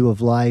polarity view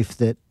of life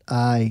that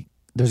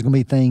there's going to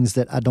be things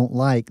that I don't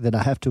like that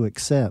I have to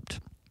accept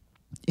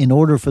in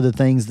order for the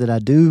things that I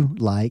do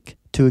like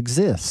to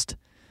exist.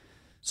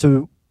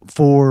 So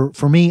for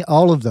me,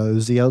 all of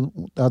those, the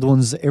other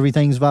ones,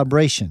 everything's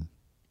vibration,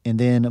 and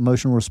then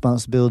emotional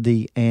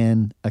responsibility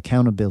and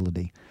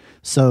accountability.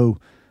 So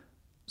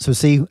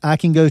see, I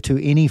can go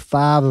to any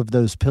 5 of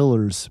those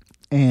pillars,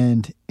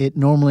 and it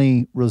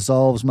normally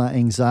resolves my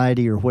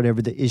anxiety or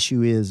whatever the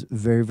issue is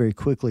very, very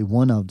quickly,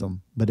 one of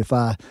them. But if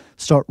I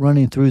start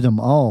running through them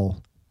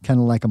all, kind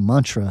of like a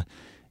mantra,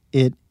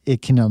 it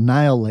can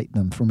annihilate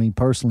them for me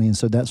personally. And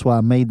so that's why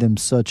I made them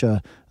such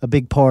a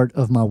big part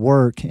of my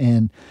work.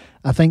 And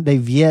I think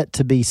they've yet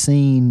to be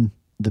seen,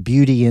 the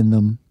beauty in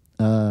them,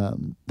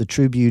 the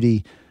true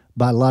beauty,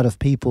 by a lot of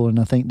people. And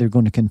I think they're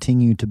going to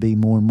continue to be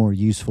more and more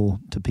useful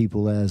to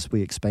people as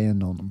we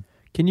expand on them.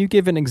 Can you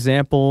give an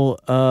example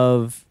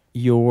of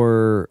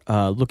your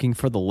looking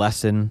for the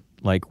lesson,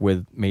 like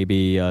with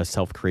maybe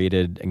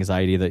self-created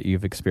anxiety that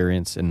you've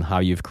experienced and how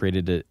you've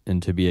created it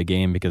into be a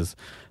game? Because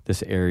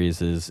this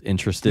Aries is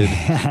interested.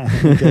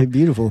 Okay,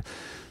 beautiful.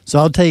 So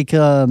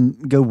I'll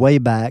go way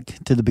back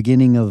to the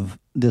beginning of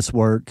this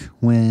work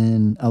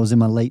when I was in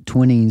my late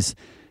 20s,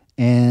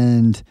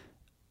 and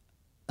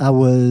I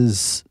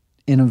was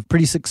in a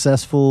pretty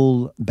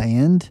successful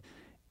band,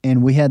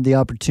 and we had the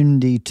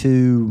opportunity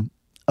to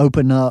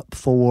open up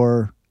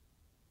for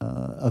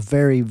a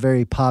very,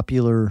 very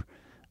popular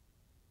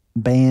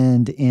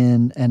band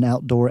in an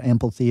outdoor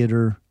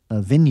amphitheater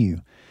venue.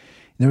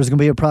 There was going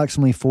to be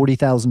approximately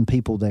 40,000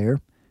 people there.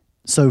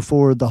 So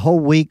for the whole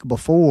week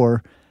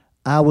before,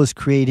 I was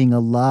creating a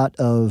lot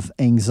of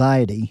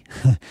anxiety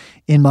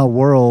in my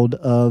world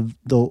of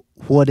the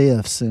what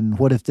ifs and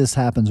what if this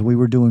happens. We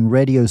were doing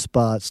radio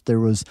spots. There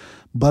was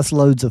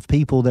busloads of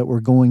people that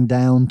were going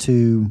down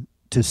to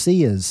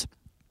see us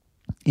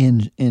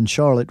in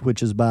Charlotte,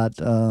 which is about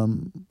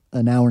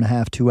an hour and a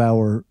half, 2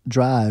 hour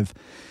drive.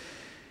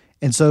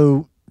 And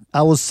so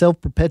I was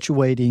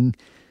self-perpetuating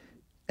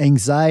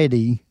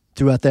anxiety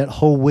throughout that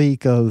whole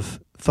week of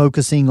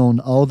focusing on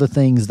all the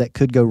things that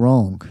could go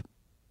wrong.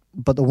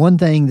 But the one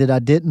thing that I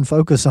didn't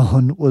focus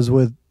on was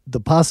with the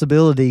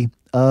possibility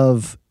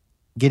of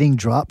getting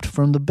dropped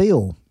from the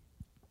bill.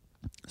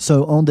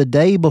 So on the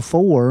day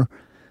before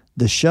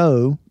the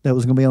show that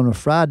was going to be on a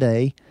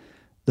Friday,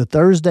 the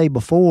Thursday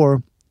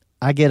before,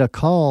 I get a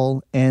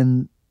call,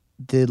 and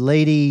the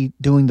lady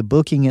doing the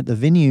booking at the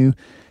venue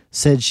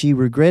said she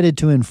regretted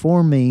to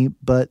inform me,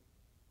 but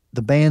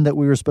the band that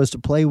we were supposed to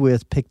play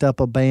with picked up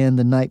a band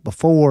the night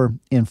before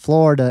in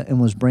Florida and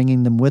was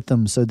bringing them with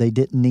them, so they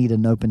didn't need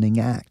an opening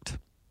act.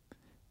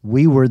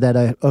 We were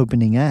that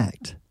opening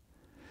act.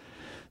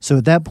 So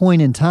at that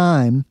point in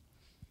time,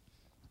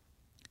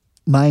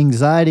 my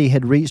anxiety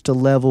had reached a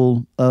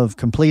level of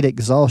complete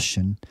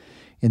exhaustion.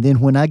 And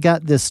then when I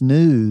got this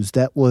news,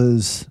 that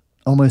was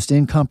almost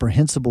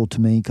incomprehensible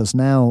to me, because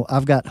now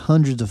I've got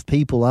hundreds of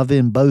people. I've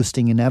been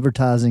boasting and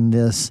advertising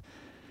this,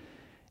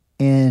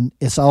 and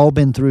it's all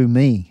been through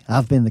me.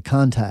 I've been the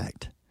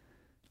contact.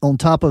 On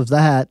top of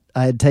that,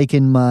 I had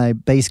taken my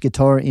bass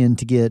guitar in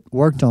to get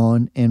worked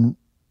on, and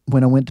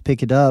when I went to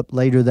pick it up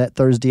later that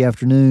Thursday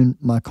afternoon,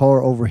 my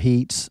car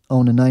overheats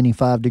on a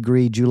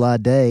 95-degree July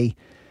day.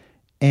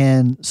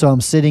 And so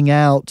I'm sitting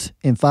out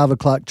in 5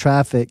 o'clock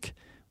traffic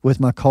with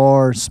my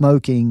car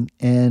smoking,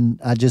 and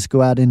I just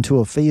go out into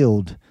a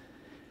field.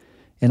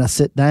 And I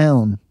sit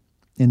down,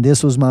 and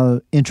this was my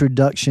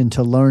introduction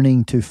to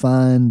learning to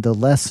find the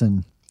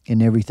lesson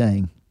in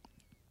everything.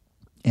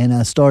 And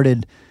I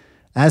started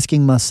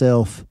asking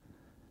myself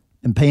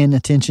and paying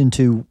attention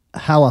to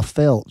how I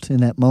felt in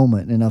that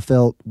moment. And I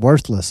felt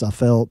worthless. I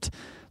felt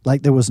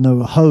like there was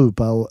no hope.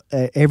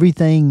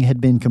 Everything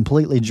had been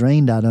completely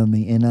drained out of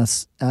me. And I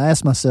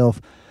asked myself,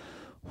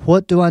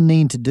 what do I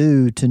need to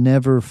do to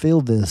never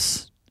feel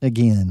this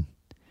again?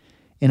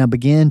 And I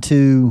began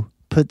to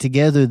put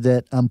together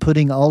that I'm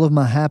putting all of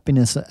my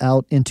happiness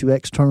out into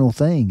external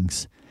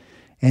things,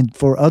 and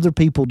for other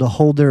people to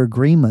hold their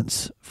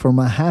agreements for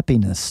my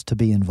happiness to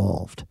be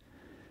involved.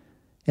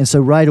 And so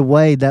right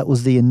away, that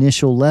was the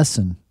initial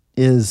lesson,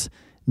 is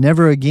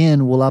never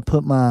again will I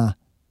put my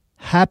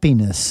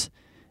happiness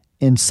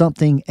in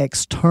something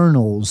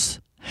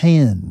external's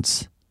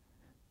hands.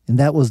 And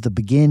that was the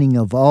beginning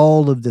of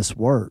all of this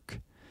work.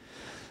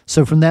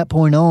 So from that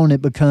point on,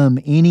 it became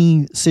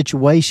any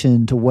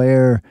situation to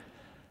where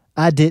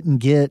I didn't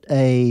get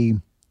a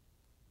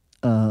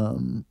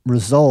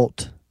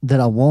result that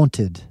I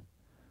wanted.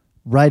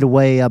 Right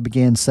away, I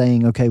began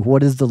saying, okay,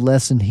 what is the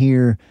lesson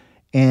here?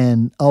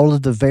 And all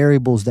of the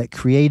variables that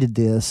created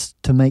this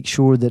to make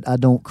sure that I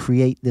don't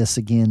create this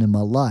again in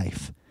my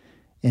life.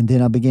 And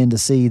then I began to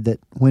see that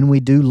when we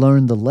do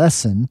learn the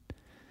lesson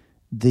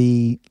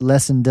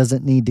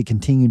doesn't need to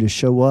continue to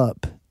show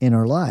up in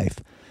our life,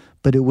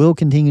 but it will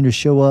continue to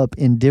show up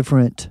in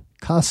different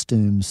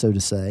costumes, so to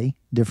say,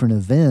 different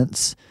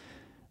events,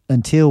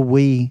 until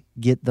we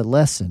get the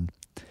lesson.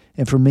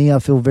 And for me, I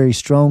feel very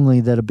strongly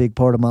that a big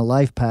part of my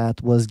life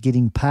path was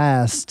getting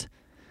past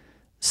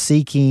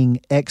seeking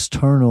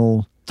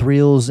external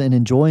thrills and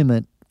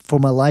enjoyment for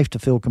my life to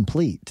feel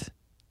complete.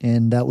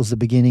 And that was the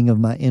beginning of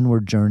my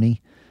inward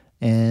journey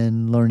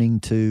and learning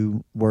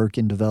to work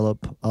and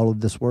develop all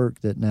of this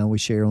work that now we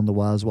share on the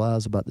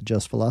Wise about the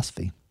Just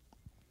philosophy.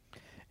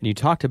 And you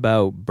talked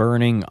about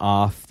burning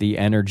off the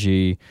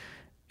energy,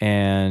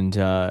 and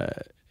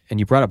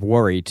you brought up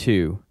worry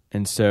too.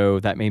 And so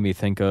that made me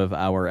think of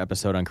our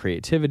episode on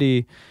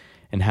creativity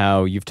and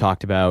how you've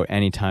talked about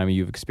anytime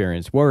you've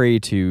experienced worry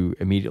to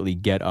immediately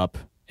get up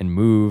and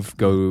move,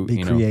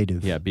 be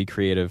creative. Yeah, be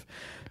creative.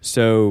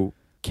 So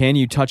can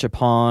you touch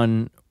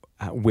upon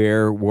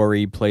where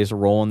worry plays a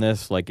role in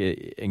this? Like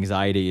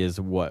anxiety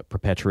is what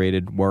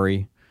perpetuated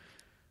worry?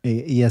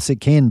 Yes, it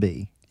can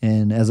be.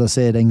 And as I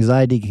said,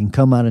 anxiety can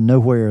come out of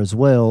nowhere as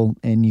well,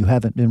 and you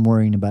haven't been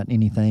worrying about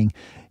anything.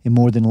 And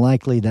more than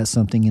likely, that's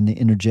something in the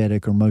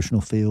energetic or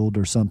emotional field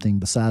or something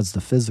besides the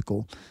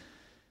physical.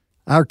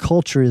 Our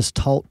culture is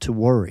taught to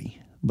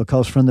worry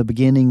because from the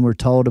beginning we're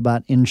taught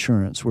about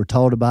insurance. We're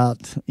taught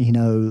about,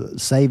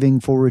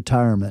 saving for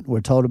retirement.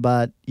 We're taught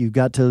about you've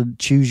got to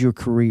choose your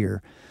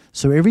career.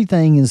 So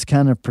everything is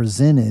kind of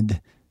presented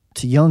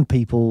to young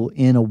people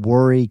in a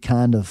worry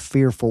kind of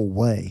fearful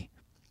way.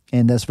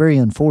 And that's very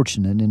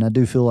unfortunate, and I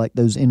do feel like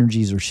those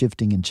energies are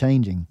shifting and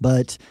changing.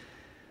 But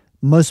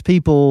most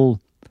people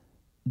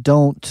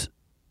don't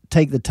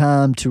take the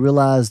time to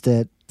realize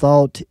that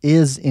thought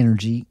is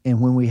energy,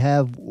 and when we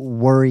have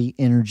worry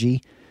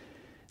energy,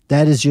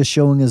 that is just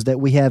showing us that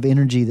we have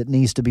energy that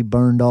needs to be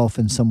burned off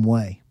in some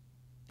way.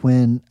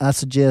 When I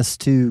suggest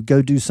to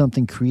go do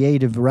something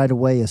creative right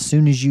away, as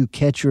soon as you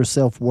catch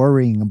yourself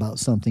worrying about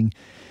something,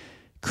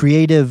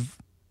 creative,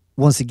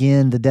 once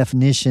again, the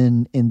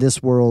definition in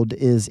this world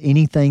is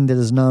anything that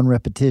is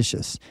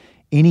non-repetitious,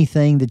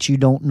 anything that you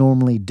don't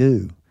normally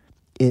do.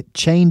 It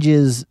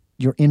changes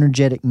your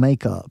energetic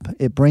makeup.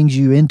 It brings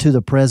you into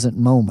the present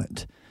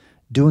moment.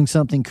 Doing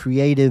something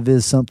creative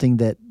is something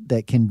that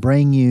can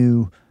bring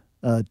you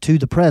to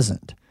the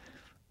present.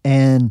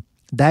 And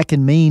that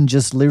can mean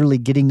just literally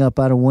getting up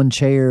out of one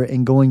chair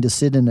and going to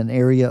sit in an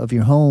area of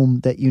your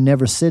home that you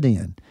never sit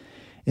in.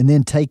 And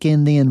then take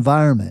in the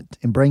environment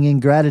and bring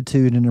in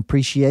gratitude and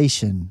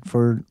appreciation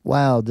for,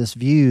 wow, this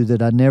view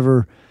that I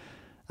never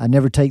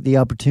take the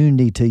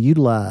opportunity to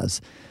utilize.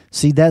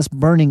 See, that's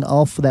burning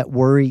off that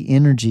worry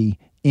energy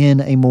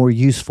in a more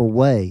useful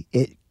way.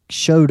 It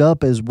showed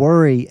up as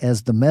worry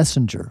as the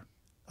messenger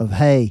of,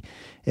 hey,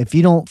 if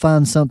you don't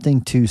find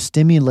something to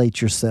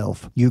stimulate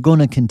yourself, you're going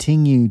to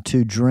continue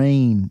to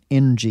drain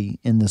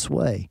energy in this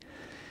way.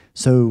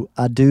 So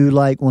I do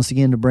like, once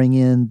again, to bring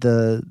in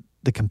the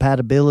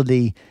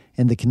compatibility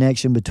and the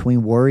connection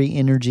between worry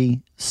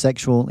energy,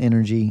 sexual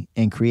energy,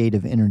 and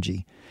creative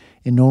energy.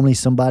 And normally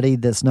somebody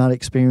that's not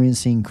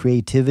experiencing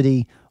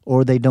creativity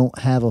or they don't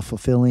have a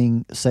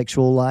fulfilling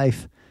sexual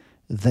life,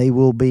 they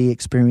will be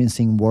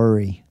experiencing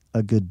worry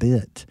a good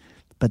bit.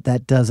 But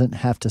that doesn't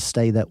have to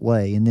stay that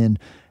way. And then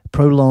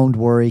prolonged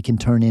worry can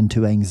turn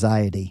into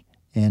anxiety.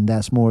 And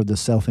that's more of the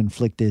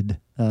self-inflicted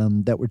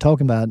that we're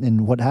talking about.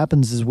 And what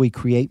happens is we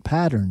create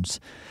patterns.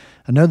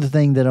 Another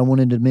thing that I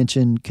wanted to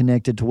mention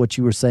connected to what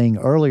you were saying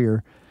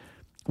earlier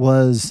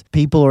was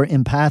people are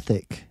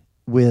empathic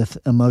with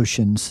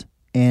emotions.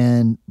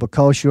 And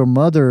because your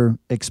mother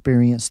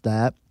experienced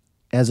that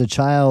as a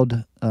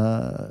child,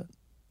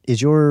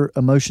 is your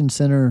emotion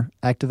center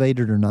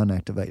activated or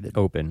non-activated?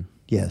 Open.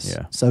 Yes,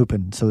 Yeah. it's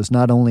open. So it's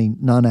not only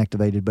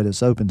non-activated, but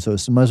it's open. So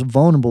it's the most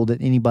vulnerable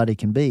that anybody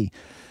can be.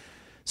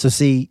 So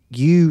see,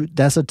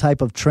 that's a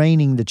type of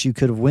training that you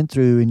could have went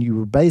through, and you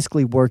were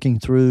basically working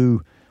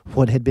through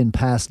what had been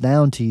passed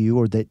down to you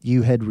or that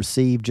you had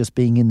received just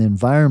being in the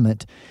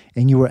environment,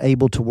 and you were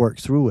able to work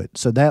through it.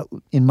 So that,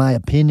 in my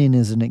opinion,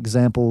 is an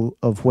example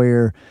of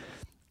where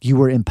you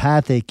were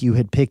empathic. You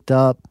had picked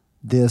up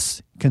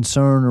this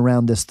concern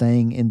around this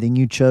thing, and then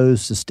you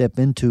chose to step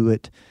into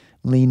it,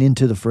 lean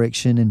into the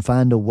friction, and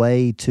find a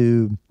way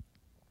to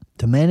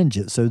manage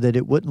it so that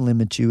it wouldn't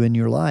limit you in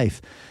your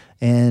life.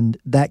 And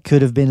that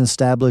could have been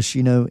established,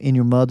 in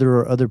your mother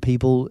or other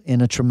people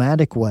in a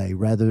traumatic way,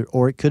 rather,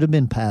 or it could have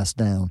been passed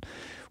down.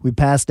 We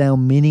pass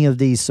down many of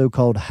these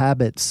so-called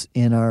habits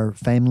in our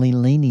family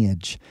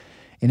lineage.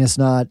 And it's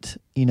not,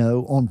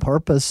 on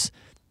purpose.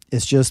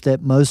 It's just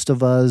that most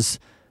of us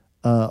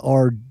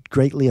are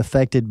greatly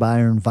affected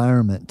by our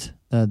environment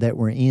that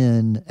we're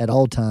in at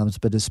all times,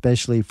 but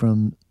especially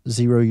from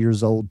 0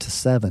 years old to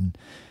 7.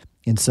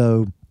 And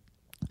so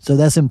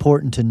that's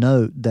important to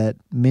note, that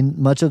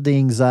much of the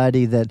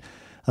anxiety that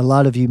a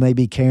lot of you may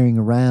be carrying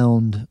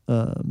around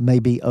may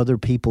be other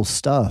people's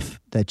stuff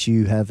that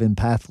you have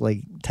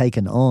empathically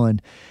taken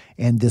on.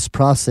 And this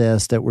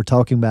process that we're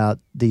talking about,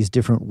 these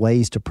different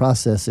ways to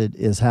process it,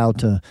 is how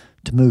to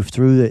move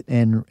through it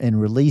and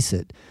release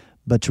it.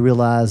 But to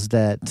realize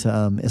that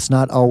it's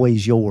not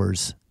always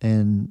yours.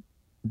 And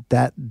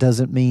that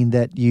doesn't mean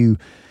that you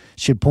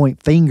should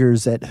point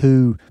fingers at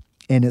who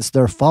and it's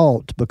their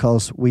fault,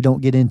 because we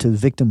don't get into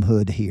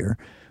victimhood here.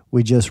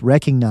 We just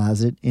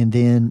recognize it and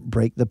then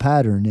break the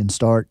pattern and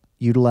start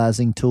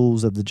utilizing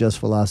tools of the just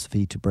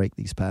philosophy to break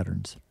these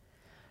patterns.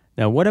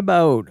 Now, what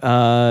about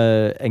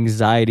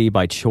anxiety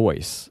by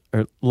choice?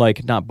 Or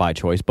not by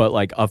choice, but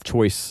of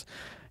choice,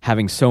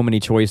 having so many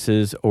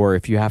choices, or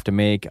if you have to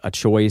make a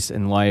choice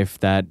in life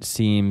that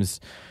seems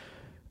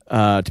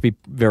to be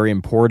very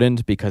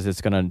important because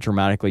it's going to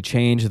dramatically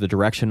change the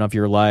direction of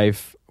your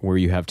life, where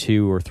you have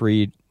 2 or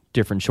 3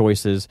 different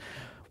choices.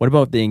 What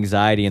about the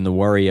anxiety and the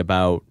worry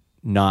about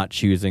not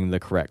choosing the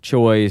correct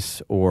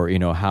choice, or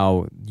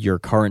how your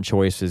current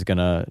choice is going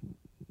to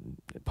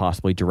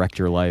possibly direct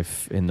your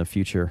life in the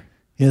future?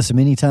 Yes,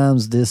 many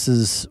times this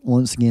is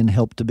once again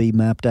helped to be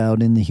mapped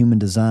out in the human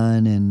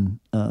design,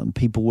 and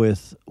people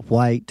with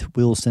white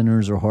will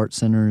centers or heart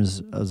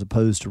centers as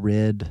opposed to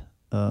red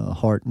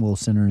heart and will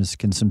centers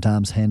can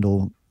sometimes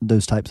handle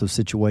those types of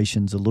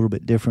situations a little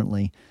bit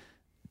differently.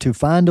 To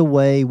find a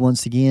way,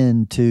 once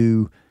again,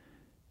 to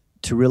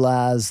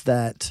realize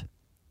that,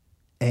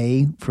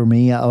 for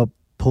me, I'll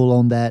pull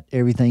on that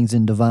everything's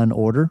in divine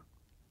order.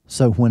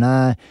 So when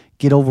I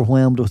get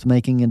overwhelmed with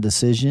making a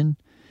decision,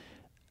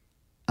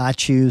 I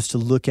choose to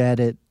look at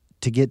it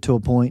to get to a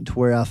point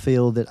where I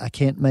feel that I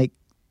can't make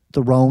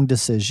the wrong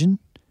decision,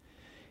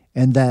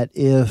 and that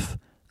if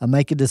I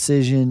make a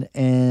decision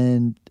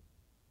and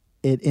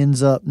it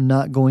ends up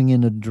not going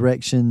in a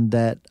direction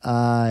that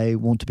I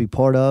want to be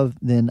part of,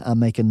 then I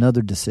make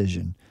another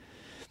decision.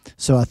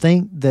 So I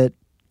think that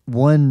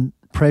one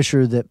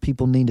pressure that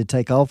people need to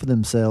take off of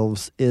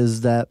themselves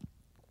is that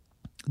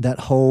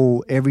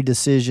whole every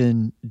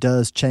decision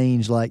does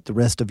change like the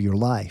rest of your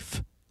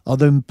life.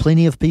 Although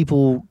plenty of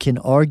people can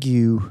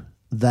argue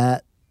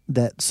that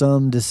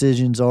some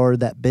decisions are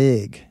that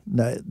big,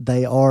 that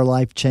they are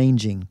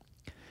life-changing.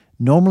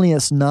 Normally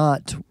it's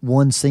not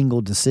one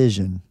single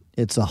decision.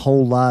 It's a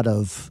whole lot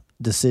of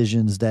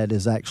decisions that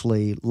is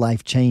actually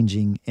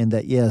life-changing, and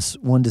that, yes,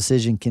 one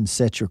decision can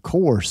set your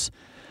course.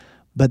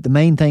 But the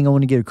main thing I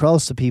want to get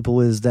across to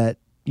people is that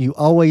you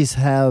always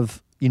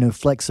have,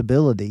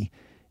 flexibility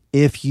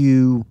if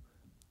you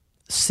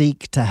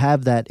seek to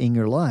have that in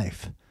your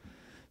life.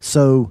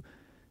 So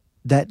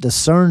that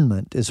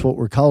discernment is what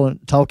we're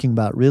talking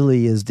about,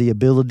 really, is the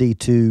ability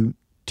to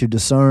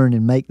discern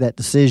and make that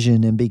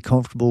decision and be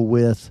comfortable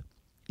with,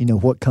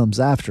 what comes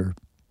after.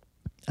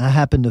 I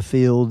happen to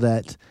feel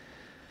that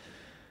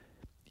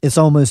it's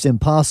almost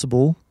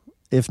impossible,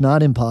 if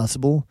not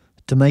impossible,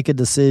 to make a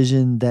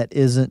decision that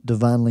isn't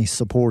divinely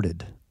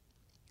supported.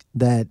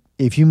 That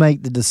if you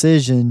make the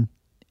decision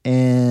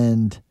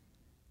and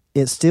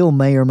it still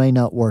may or may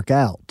not work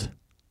out.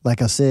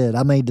 Like I said,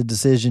 I made the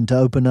decision to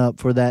open up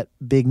for that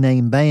big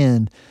name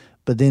band,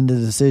 but then the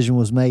decision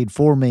was made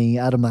for me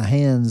out of my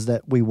hands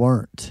that we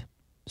weren't.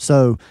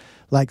 So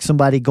like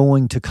somebody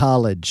going to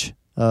college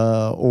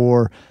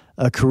or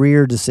a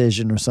career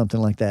decision or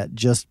something like that,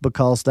 just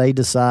because they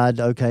decide,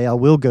 okay, I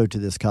will go to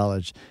this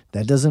college,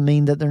 that doesn't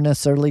mean that they're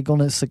necessarily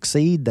going to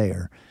succeed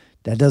there.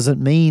 That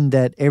doesn't mean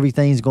that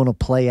everything's going to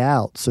play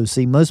out. So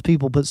see, most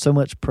people put so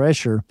much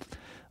pressure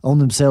on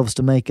themselves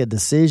to make a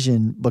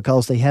decision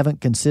because they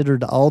haven't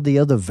considered all the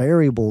other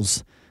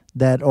variables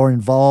that are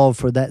involved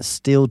for that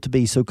still to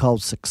be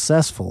so-called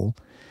successful,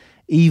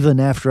 even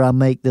after I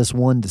make this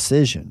one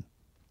decision.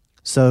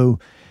 So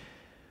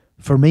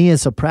for me,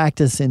 it's a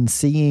practice in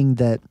seeing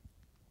that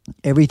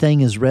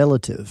everything is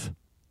relative,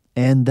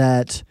 and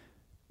that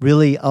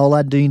really all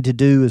I need to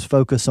do is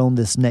focus on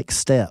this next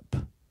step,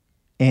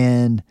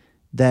 and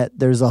that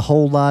there's a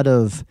whole lot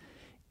of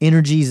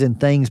energies and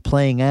things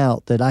playing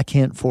out that I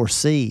can't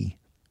foresee,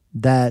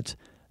 that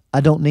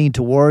I don't need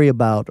to worry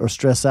about or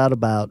stress out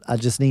about. I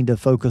just need to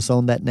focus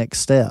on that next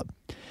step.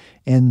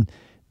 And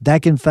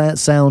that can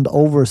sound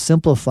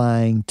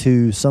oversimplifying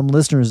to some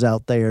listeners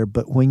out there,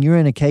 but when you're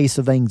in a case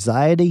of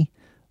anxiety,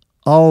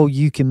 all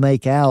you can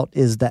make out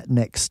is that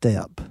next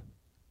step.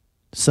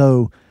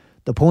 So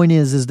the point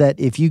is that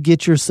if you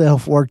get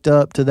yourself worked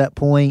up to that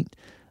point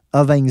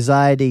of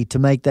anxiety to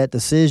make that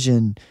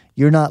decision,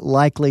 you're not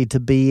likely to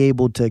be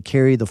able to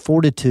carry the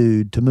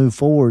fortitude to move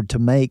forward to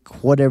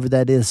make whatever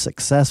that is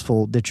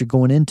successful that you're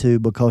going into,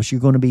 because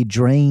you're going to be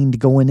drained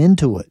going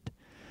into it.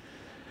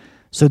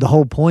 So the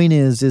whole point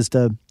is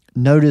to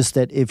notice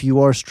that if you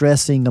are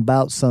stressing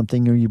about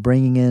something, or you're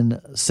bringing in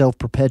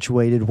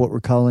self-perpetuated, what we're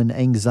calling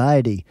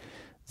anxiety,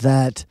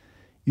 that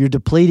you're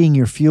depleting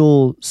your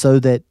fuel so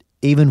that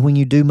even when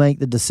you do make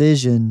the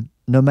decision,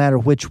 no matter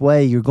which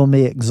way, you're going to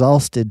be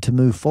exhausted to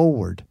move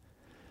forward.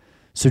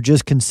 So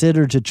just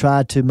consider to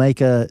try to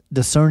make a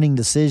discerning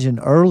decision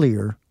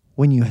earlier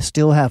when you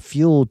still have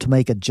fuel to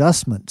make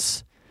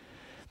adjustments.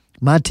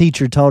 My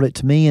teacher taught it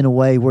to me in a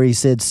way where he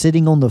said,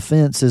 sitting on the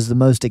fence is the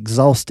most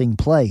exhausting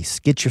place.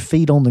 Get your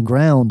feet on the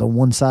ground on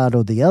one side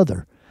or the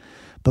other.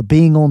 But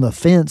being on the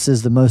fence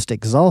is the most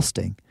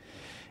exhausting.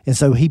 And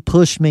so he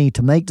pushed me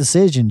to make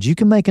decisions. You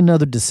can make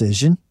another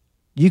decision.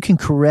 You can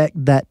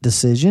correct that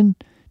decision.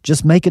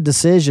 Just make a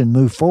decision,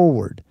 move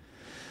forward.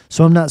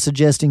 So I'm not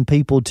suggesting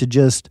people to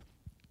just,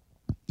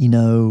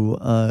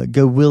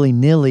 go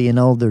willy-nilly in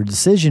all their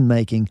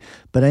decision-making,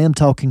 but I am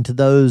talking to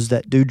those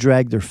that do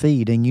drag their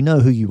feet, and you know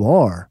who you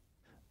are.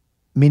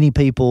 Many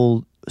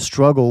people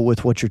struggle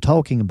with what you're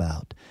talking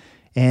about,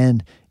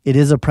 and it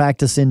is a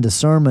practice in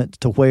discernment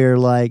to where,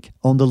 like,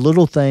 on the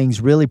little things,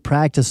 really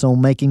practice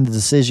on making the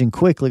decision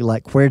quickly,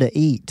 like where to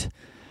eat.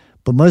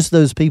 But most of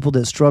those people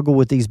that struggle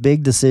with these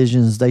big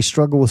decisions, they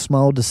struggle with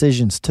small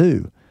decisions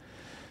too.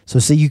 So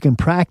see, you can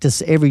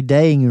practice every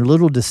day in your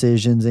little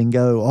decisions and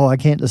go, I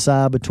can't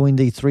decide between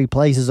these three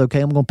places. Okay,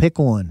 I'm going to pick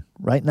one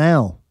right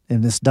now,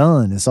 and it's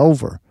done. It's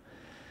over.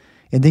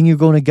 And then you're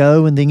going to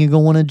go, and then you're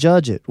going to want to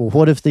judge it. Well,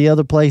 what if the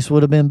other place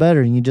would have been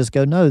better? And you just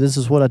go, no, this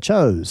is what I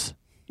chose.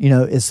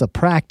 It's a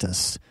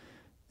practice.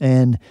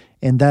 And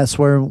that's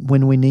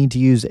when we need to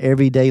use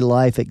everyday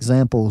life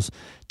examples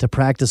to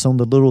practice on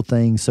the little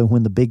things, so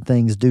when the big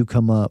things do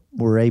come up,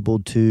 we're able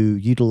to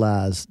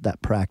utilize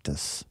that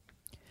practice.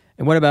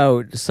 And what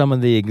about some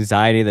of the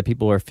anxiety that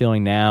people are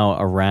feeling now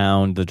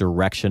around the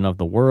direction of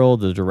the world,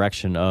 the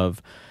direction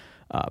of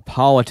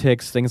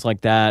politics, things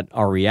like that,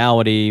 our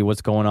reality,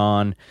 what's going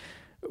on?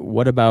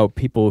 What about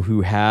people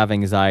who have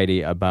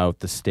anxiety about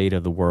the state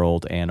of the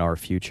world and our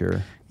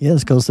future?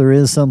 Yes, because there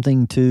is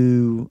something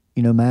to,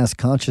 mass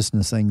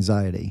consciousness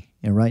anxiety.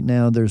 And right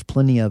now there's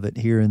plenty of it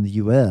here in the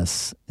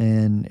U.S.,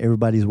 and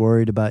everybody's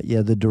worried about,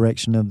 the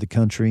direction of the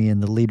country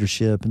and the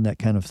leadership and that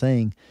kind of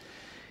thing.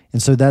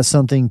 And so that's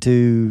something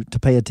to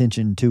pay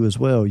attention to as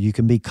well. You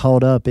can be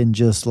caught up in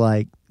just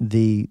like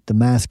the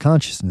mass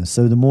consciousness.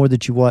 So the more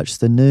that you watch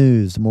the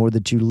news, the more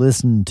that you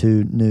listen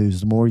to news,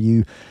 the more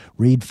you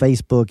read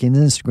Facebook and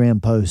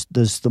Instagram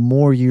posts, the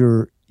more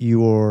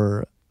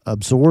you're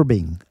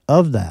absorbing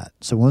of that.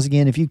 So once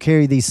again, if you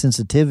carry these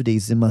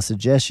sensitivities, then my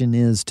suggestion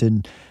is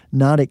to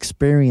not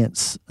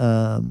experience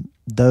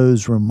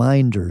those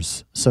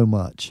reminders so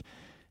much.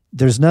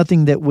 There's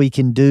nothing that we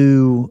can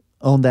do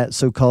on that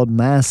so-called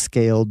mass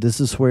scale. This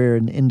is where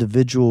an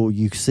individual,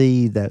 you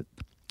see that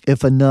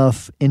if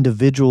enough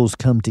individuals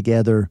come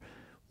together,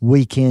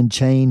 we can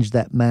change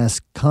that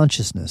mass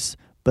consciousness.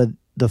 But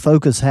the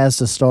focus has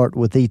to start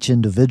with each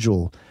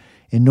individual.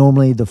 And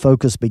normally the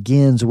focus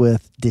begins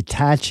with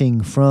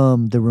detaching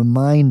from the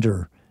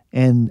reminder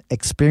and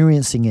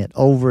experiencing it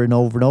over and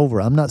over and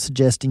over. I'm not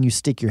suggesting you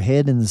stick your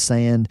head in the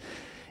sand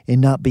and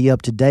not be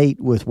up to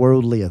date with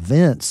worldly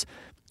events,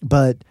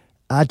 but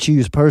I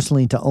choose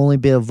personally to only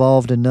be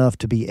involved enough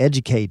to be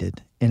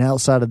educated. And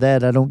outside of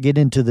that, I don't get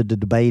into the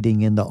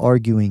debating and the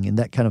arguing and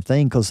that kind of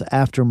thing, because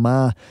after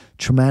my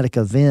traumatic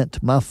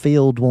event, my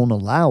field won't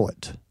allow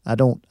it. I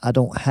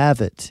don't have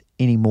it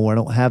anymore. I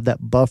don't have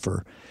that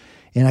buffer.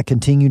 And I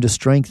continue to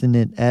strengthen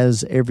it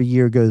as every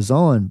year goes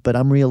on. But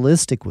I'm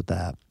realistic with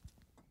that.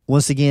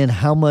 Once again,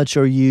 how much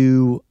are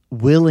you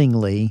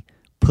willingly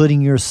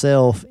putting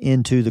yourself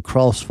into the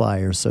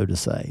crossfire, so to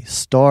say?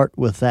 Start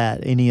with that.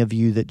 Any of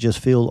you that just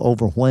feel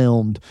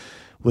overwhelmed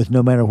with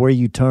no matter where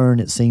you turn,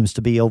 it seems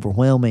to be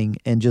overwhelming,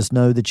 and just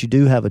know that you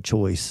do have a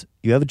choice.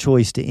 You have a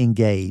choice to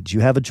engage. You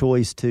have a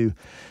choice to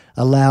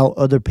allow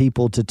other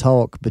people to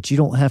talk, but you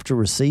don't have to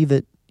receive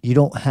it. You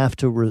don't have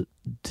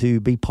to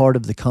be part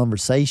of the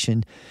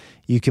conversation.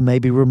 You can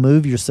maybe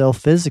remove yourself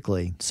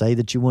physically. Say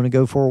that you want to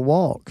go for a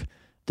walk.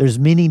 There's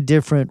many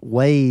different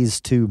ways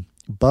to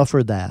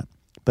buffer that.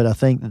 But I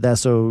think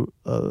that's a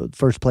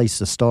first place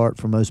to start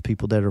for most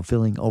people that are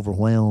feeling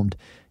overwhelmed,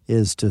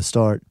 is to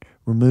start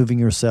removing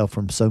yourself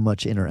from so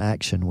much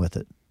interaction with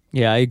it.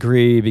 Yeah, I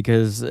agree,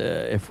 because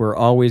if we're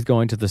always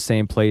going to the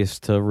same place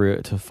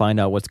to find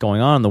out what's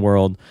going on in the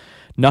world,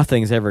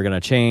 nothing's ever going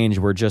to change.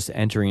 We're just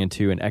entering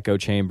into an echo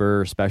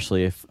chamber,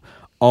 especially if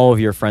all of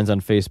your friends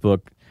on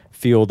Facebook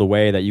feel the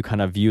way that you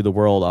kind of view the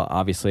world.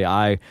 Obviously,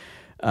 I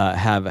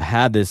have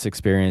had this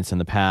experience in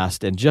the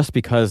past, and just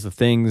because the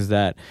things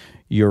that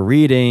you're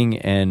reading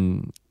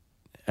and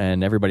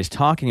everybody's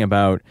talking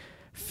about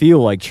feel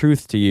like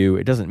truth to you,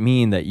 it doesn't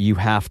mean that you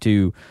have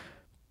to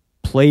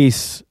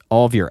place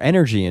all of your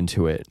energy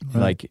into it.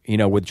 Right.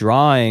 Like,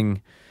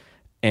 withdrawing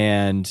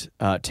and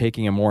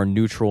taking a more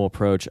neutral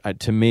approach,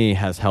 to me,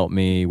 has helped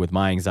me with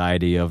my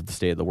anxiety of the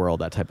state of the world,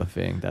 that type of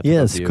thing.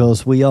 Yes,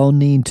 because we all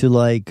need to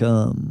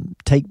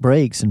take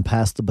breaks and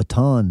pass the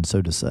baton,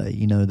 so to say.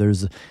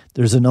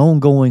 There's an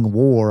ongoing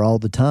war all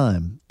the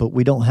time, but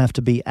we don't have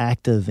to be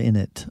active in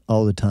it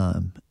all the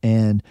time.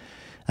 And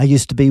I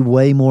used to be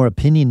way more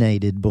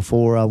opinionated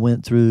before I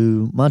went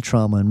through my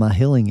trauma and my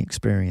healing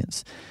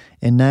experience.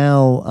 And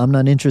now I'm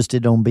not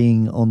interested in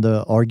being on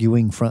the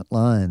arguing front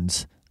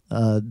lines.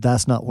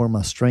 That's not where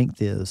my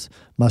strength is.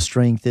 My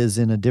strength is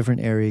in a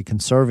different area,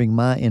 conserving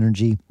my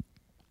energy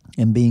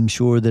and being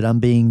sure that I'm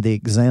being the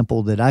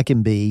example that I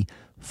can be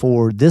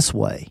for this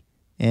way.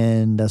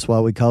 And that's why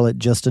we call it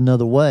just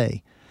another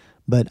way.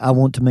 But I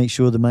want to make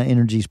sure that my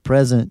energy is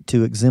present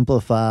to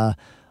exemplify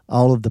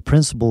all of the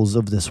principles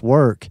of this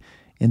work.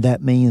 And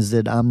that means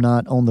that I'm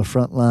not on the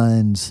front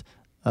lines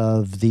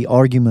of the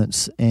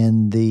arguments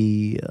and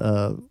the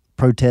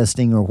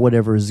protesting or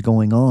whatever is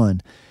going on.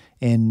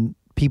 And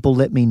people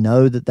let me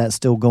know that that's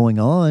still going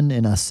on,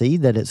 and I see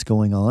that it's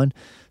going on.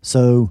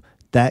 So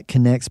that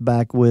connects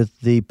back with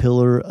the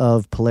pillar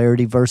of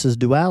polarity versus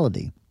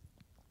duality.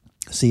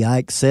 See, I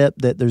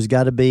accept that there's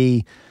got to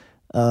be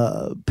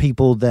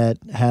people that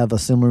have a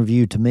similar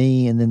view to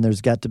me, and then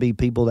there's got to be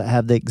people that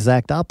have the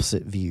exact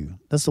opposite view.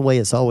 That's the way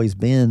it's always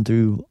been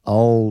through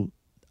all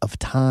of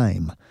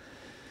time.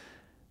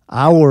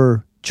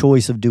 Our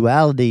choice of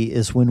duality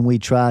is when we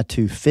try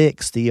to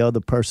fix the other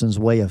person's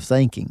way of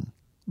thinking,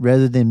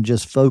 rather than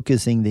just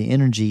focusing the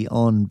energy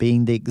on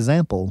being the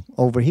example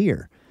over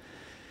here.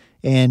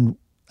 And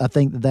I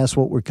think that that's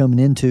what we're coming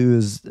into,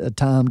 is a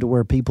time to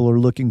where people are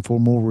looking for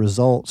more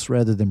results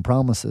rather than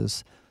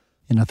promises.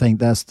 And I think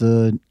that's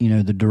the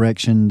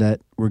direction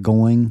that we're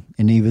going,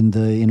 and even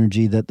the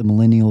energy that the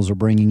millennials are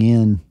bringing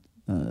in.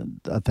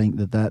 I think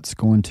that that's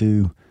going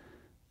to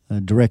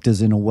direct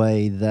us in a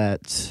way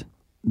that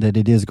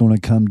it is going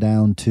to come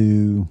down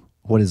to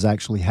what is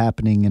actually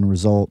happening in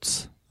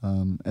results,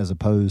 as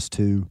opposed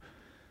to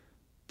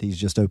these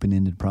just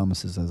open-ended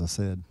promises, as I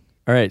said.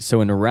 All right,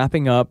 so in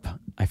wrapping up,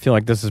 I feel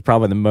like this is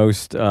probably the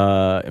most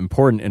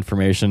important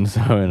information,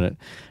 and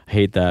I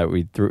hate that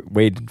we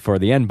waited for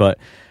the end, but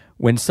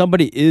when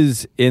somebody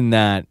is in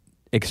that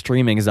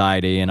extreme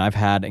anxiety, and I've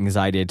had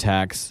anxiety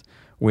attacks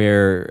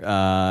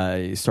where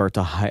you start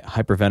to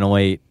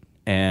hyperventilate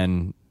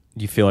and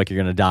you feel like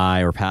you're going to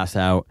die or pass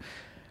out,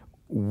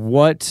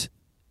 what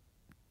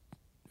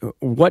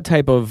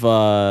type of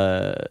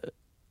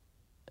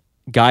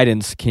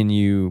guidance can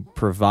you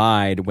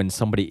provide when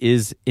somebody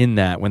is in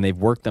that, when they've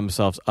worked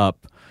themselves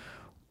up?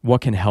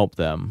 What can help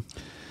them?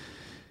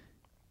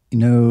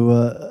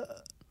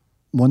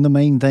 One of the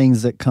main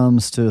things that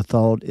comes to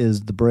thought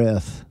is the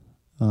breath.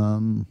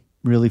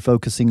 Really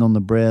focusing on the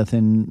breath,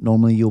 and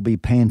normally you'll be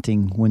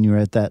panting when you're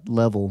at that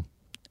level.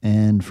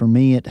 And for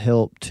me, it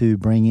helped to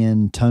bring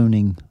in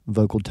toning,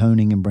 vocal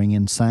toning, and bring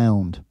in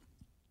sound.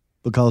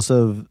 Because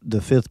of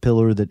the fifth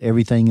pillar, that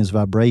everything is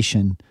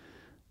vibration,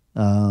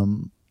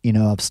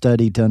 I've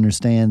studied to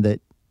understand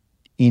that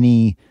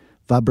any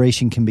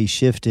vibration can be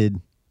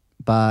shifted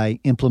by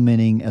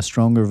implementing a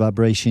stronger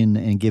vibration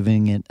and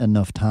giving it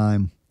enough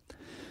time.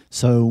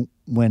 So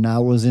when I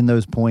was in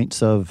those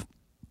points of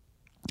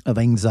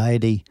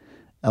anxiety,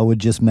 I would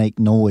just make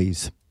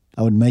noise.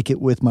 I would make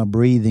it with my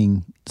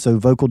breathing. So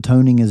vocal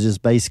toning is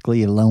just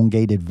basically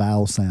elongated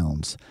vowel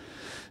sounds.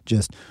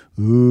 Just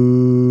ooh,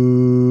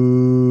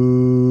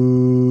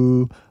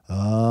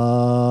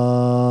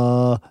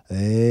 ah,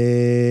 eh.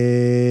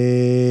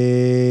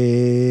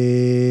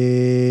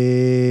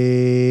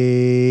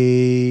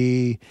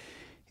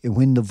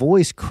 When the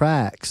voice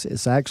cracks,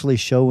 it's actually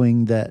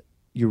showing that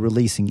you're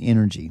releasing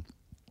energy.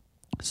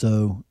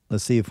 So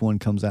let's see if one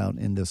comes out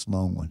in this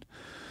long one.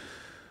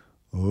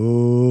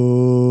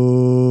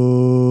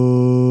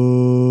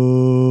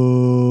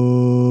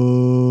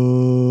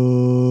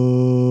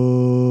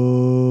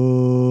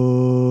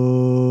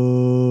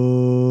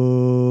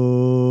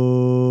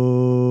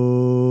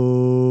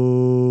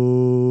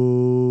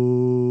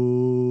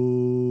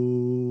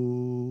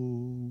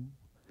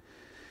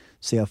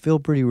 See, I feel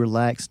pretty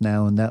relaxed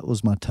now, and that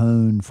was my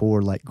tone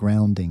for like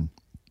grounding.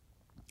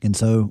 And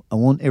so I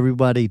want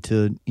everybody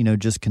to,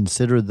 just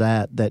consider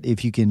that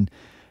if you can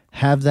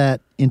have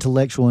that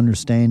intellectual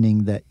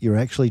understanding that you're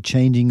actually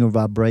changing your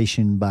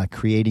vibration by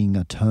creating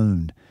a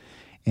tone,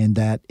 and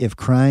that if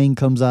crying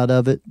comes out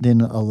of it,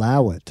 then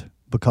allow it.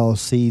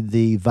 Because, see,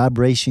 the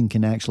vibration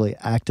can actually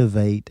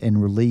activate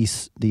and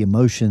release the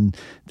emotion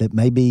that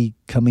may be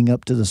coming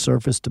up to the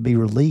surface to be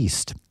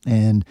released.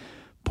 And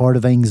part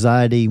of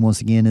anxiety,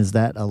 once again, is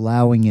that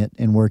allowing it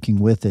and working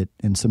with it.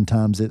 And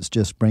sometimes it's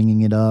just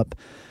bringing it up,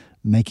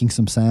 making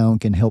some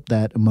sound can help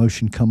that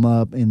emotion come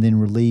up and then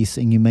release,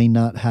 and you may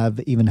not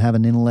even have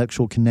an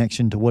intellectual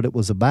connection to what it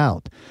was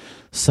about.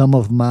 Some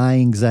of my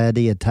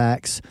anxiety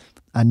attacks,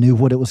 I knew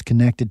what it was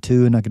connected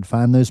to, and I could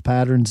find those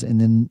patterns, and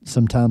then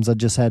sometimes I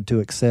just had to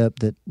accept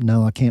that,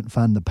 no, I can't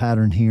find the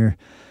pattern here.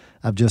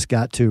 I've just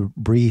got to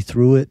breathe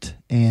through it,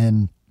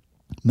 and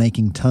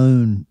making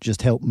tone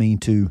just helped me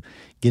to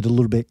get a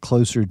little bit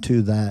closer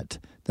to that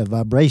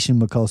vibration,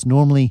 because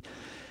normally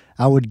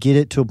I would get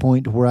it to a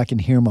point where I can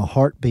hear my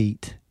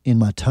heartbeat in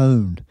my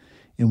tone.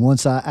 And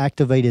once I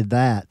activated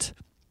that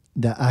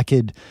I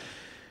could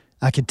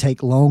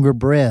take longer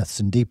breaths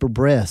and deeper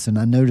breaths, and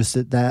I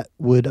noticed that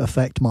would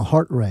affect my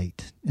heart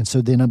rate. And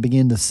so then I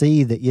began to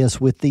see that, yes,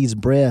 with these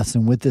breaths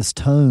and with this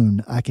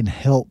tone, I can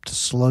help to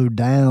slow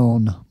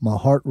down my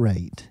heart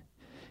rate.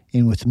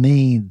 And with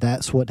me,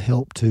 that's what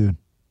helped to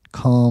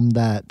calm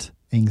that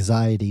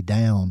anxiety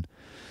down.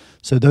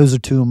 So those are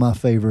two of my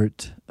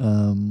favorite,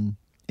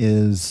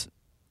 is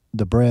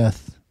the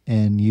breath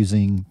and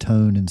using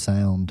tone and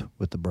sound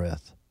with the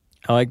breath.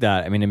 I like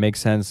that. I mean, it makes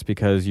sense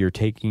because you're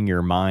taking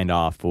your mind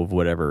off of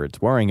whatever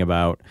it's worrying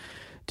about,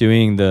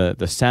 doing the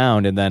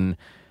sound. And then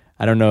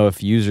I don't know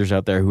if users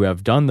out there who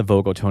have done the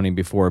vocal toning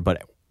before,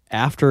 but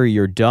after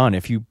you're done,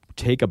 if you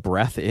take a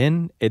breath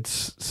in,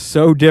 it's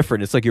so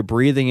different. It's like you're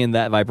breathing in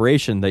that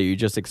vibration that you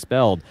just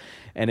expelled,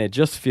 and it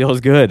just feels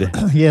good.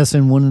 Yes,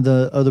 and one of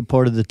the other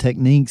part of the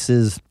techniques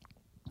is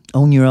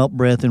on your out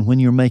breath, and when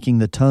you're making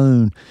the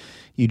tone,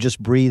 you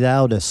just breathe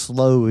out as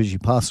slow as you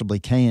possibly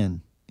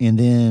can. And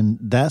then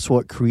that's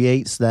what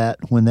creates that,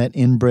 when that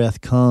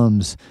in-breath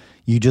comes,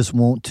 you just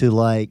want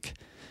to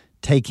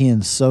take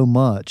in so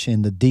much.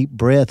 And the deep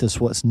breath is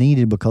what's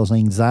needed, because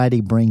anxiety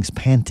brings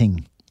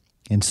panting.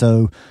 And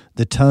so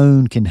the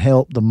tone can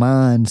help the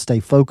mind stay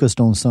focused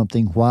on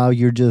something while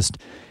you're just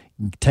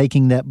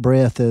taking that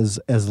breath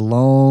as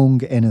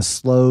long and as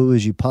slow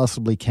as you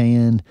possibly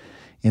can.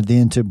 And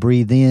then to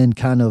breathe in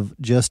kind of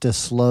just as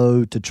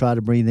slow, to try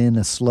to breathe in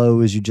as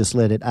slow as you just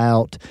let it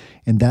out.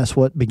 And that's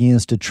what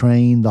begins to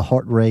train the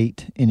heart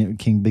rate, and it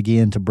can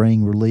begin to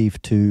bring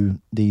relief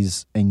to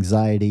these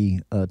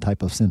anxiety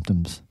type of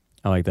symptoms.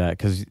 I like that,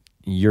 because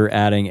you're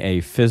adding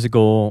a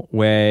physical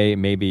way,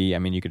 maybe, I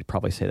mean, you could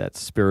probably say that's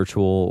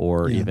spiritual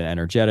or even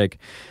energetic.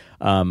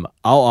 I'll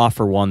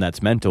offer one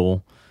that's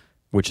mental,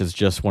 which is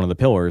just one of the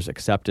pillars,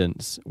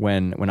 acceptance.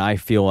 When I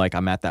feel like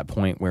I'm at that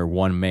point where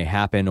one may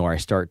happen, or I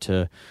start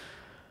to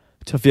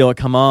feel it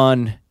come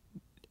on,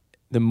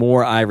 the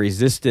more I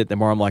resist it, the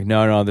more I'm like,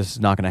 no, this is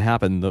not going to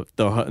happen.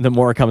 The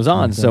more it comes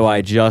on. So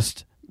I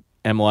just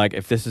am like,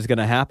 if this is going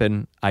to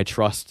happen, I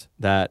trust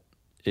that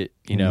it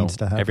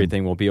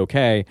everything will be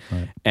okay.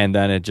 Right. And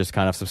then it just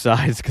kind of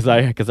subsides because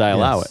I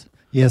allow it.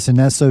 Yes, and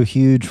that's so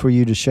huge for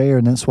you to share,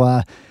 and that's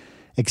why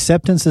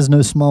acceptance is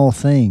no small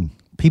thing.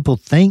 People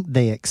think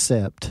they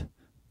accept,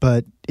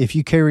 but if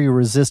you carry a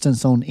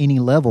resistance on any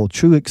level,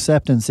 true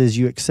acceptance is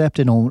you accept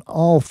it on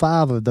all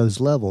 5 of those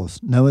levels.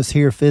 No, it's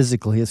here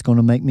physically. It's going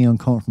to make me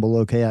uncomfortable.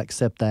 Okay, I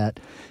accept that.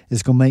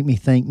 It's going to make me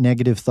think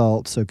negative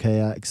thoughts.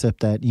 Okay, I accept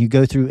that. You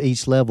go through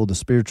each level, the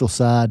spiritual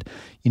side.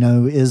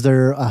 Is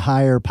there a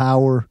higher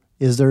power?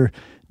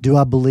 Do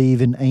I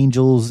believe in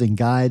angels and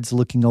guides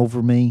looking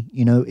over me?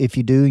 If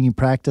you do and you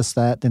practice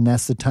that, then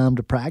that's the time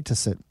to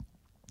practice it.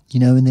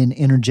 And then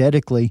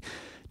energetically,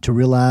 to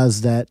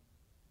realize that,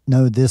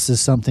 no, this is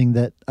something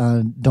that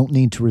I don't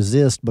need to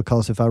resist,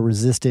 because if I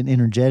resist it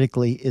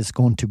energetically, it's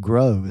going to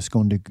grow. It's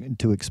going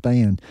to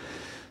expand.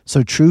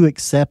 So true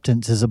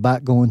acceptance is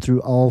about going through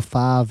all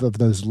 5 of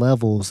those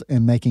levels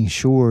and making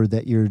sure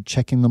that you're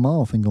checking them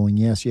off and going,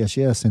 yes, yes,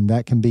 yes. And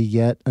that can be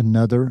yet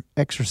another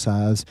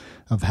exercise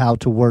of how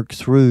to work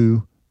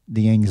through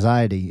the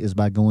anxiety, is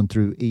by going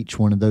through each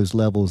one of those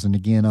levels. And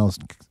again, I'll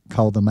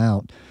call them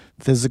out: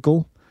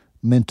 physical,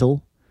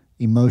 mental,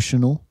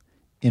 emotional,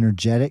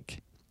 energetic,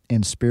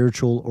 and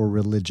spiritual or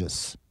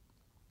religious.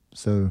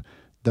 So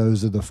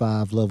those are the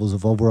 5 levels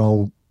of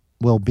overall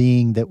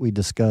well-being that we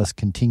discuss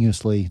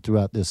continuously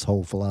throughout this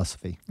whole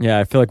philosophy. Yeah,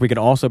 I feel like we can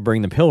also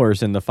bring the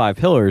pillars in the 5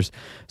 pillars.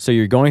 So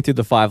you're going through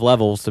the 5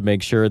 levels to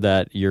make sure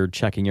that you're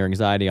checking your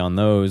anxiety on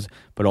those,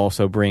 but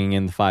also bringing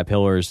in the 5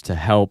 pillars to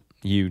help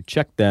you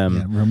check them.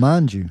 Yeah,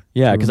 remind you.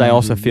 Yeah, because I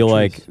also feel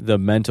like the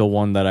mental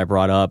one that I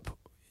brought up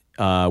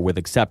with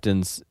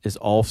acceptance is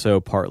also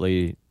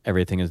partly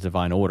everything is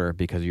divine order,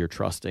 because you're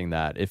trusting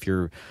that if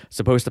you're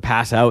supposed to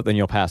pass out, then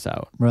you'll pass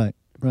out. Right.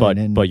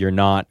 But you're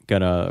not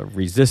going to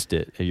resist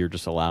it. You're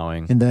just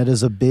allowing. And that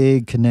is a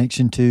big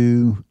connection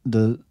to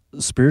the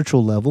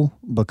spiritual level,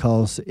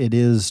 because it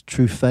is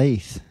true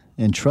faith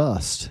and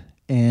trust.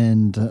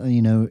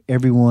 And,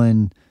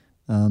 everyone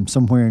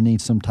somewhere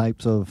needs some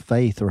types of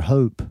faith or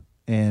hope.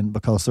 And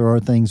because there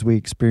are things we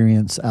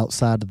experience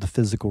outside of the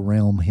physical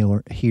realm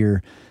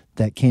here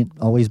that can't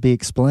always be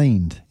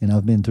explained. And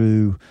I've been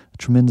through a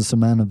tremendous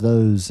amount of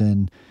those,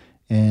 and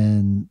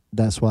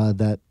that's why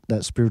that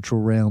spiritual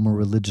realm or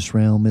religious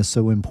realm is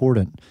so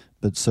important.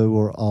 But so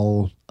are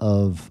all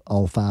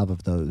 5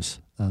 of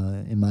those.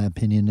 in my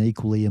opinion,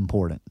 equally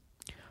important.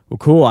 Well,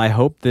 cool. I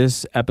hope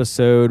this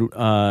episode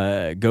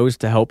goes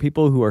to help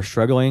people who are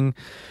struggling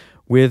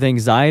with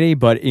anxiety.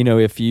 But,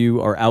 if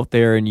you are out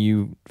there and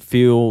you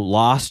feel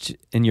lost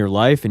in your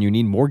life and you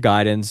need more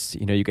guidance,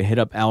 you can hit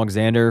up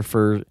Alexander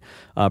for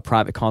a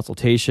private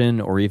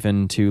consultation, or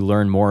even to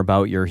learn more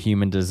about your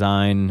human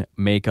design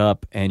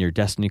makeup and your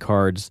destiny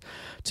cards,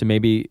 to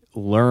maybe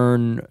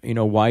learn,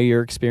 why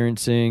you're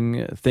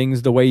experiencing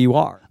things the way you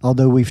are.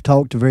 Although we've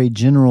talked very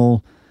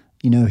general,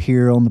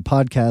 here on the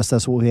podcast,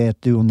 that's what we have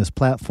to do on this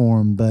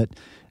platform. But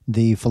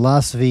the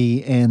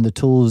philosophy and the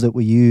tools that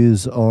we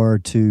use are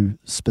to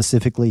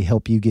specifically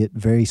help you get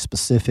very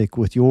specific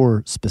with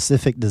your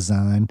specific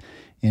design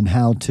and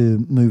how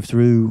to move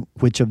through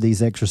which of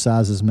these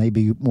exercises may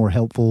be more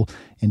helpful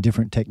and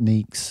different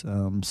techniques.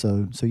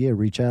 So yeah,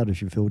 reach out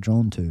if you feel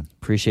drawn to.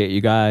 Appreciate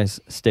you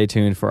guys. Stay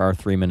tuned for our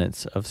 3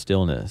 minutes of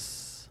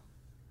stillness.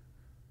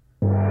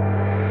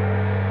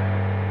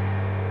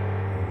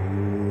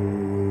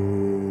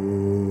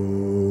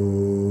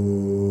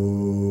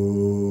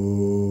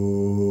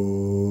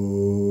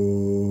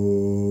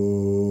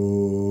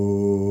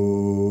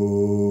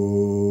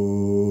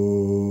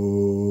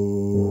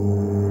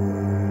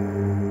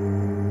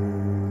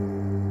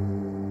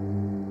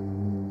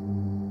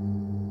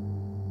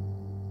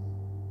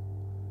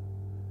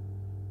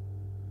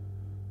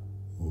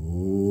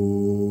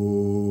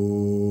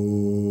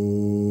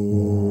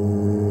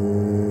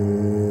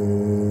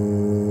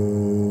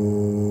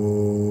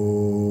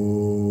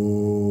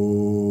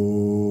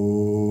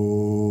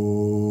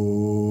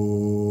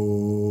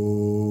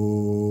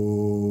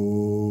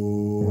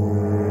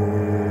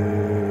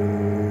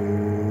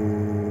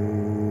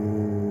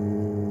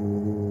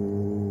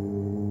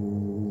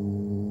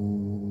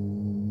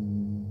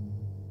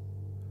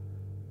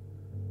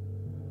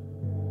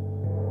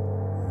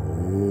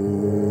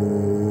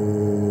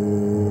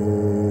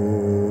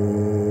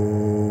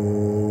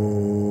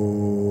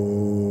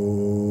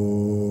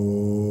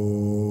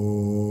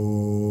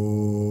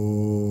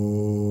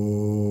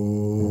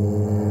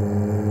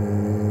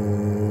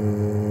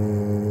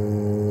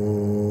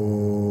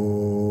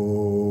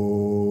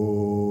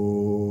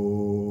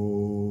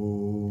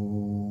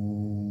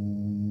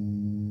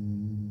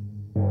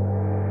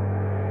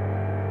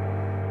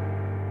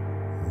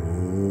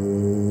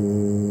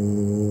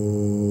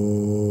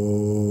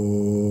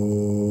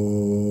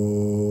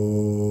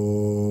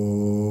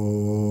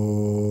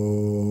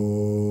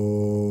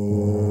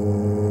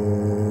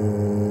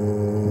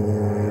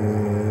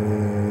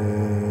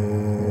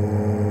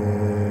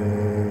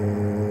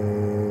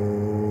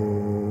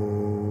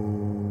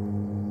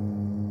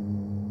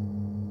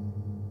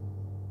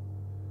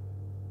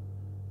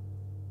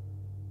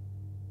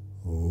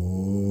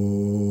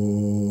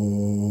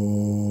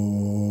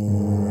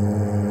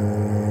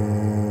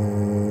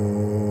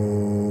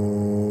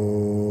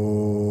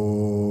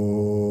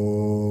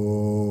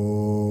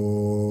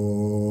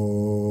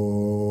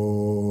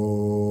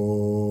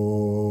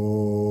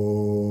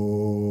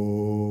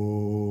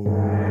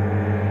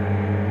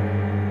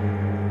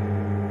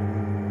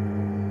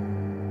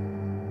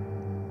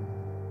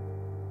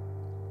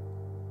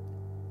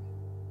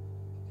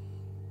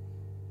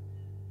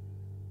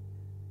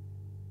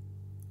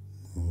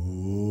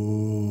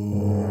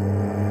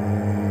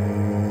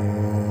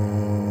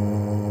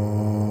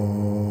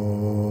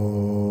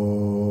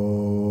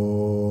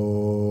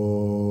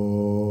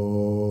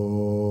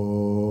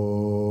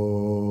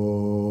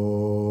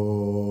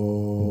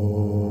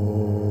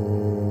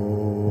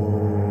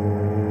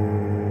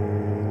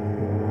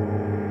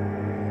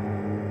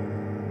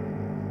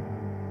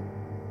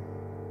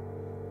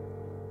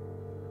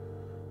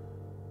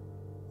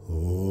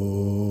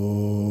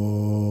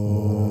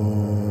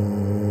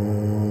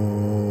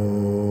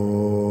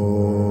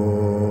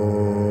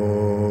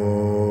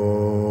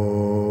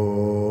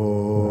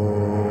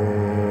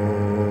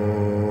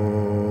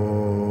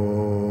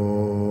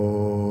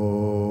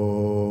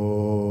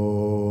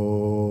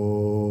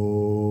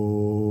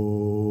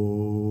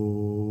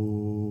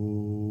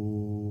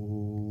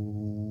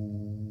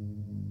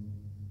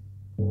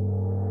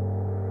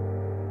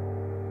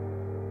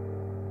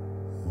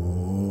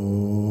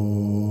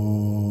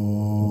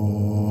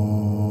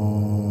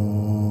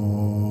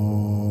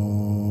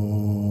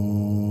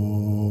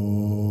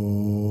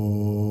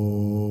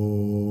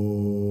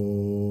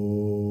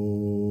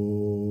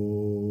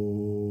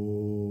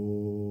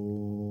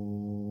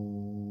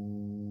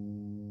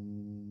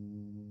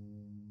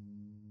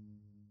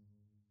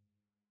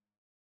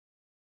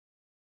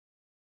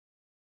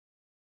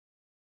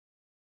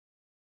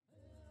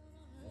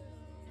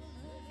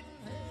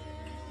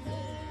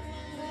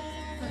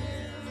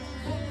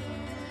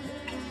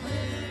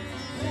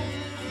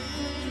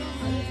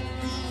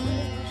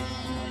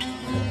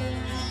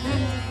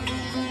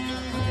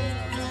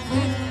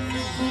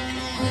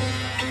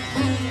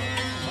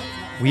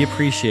 We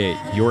appreciate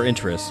your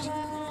interest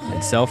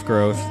in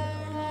self-growth,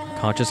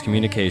 conscious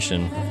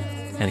communication,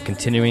 and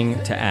continuing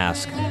to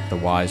ask the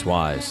wise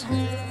whys.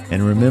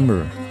 And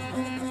remember,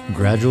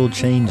 Gradual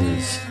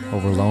changes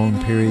over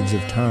long periods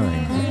of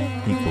time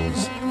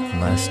equals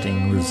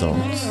lasting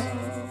results.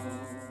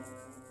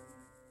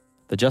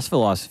 The Just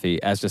Philosophy,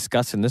 as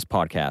discussed in this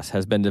podcast,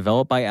 has been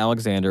developed by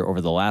Alexander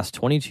over the last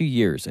 22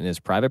 years in his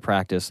private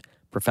practice,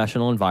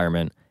 professional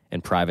environment,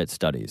 and private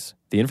studies.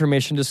 The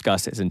information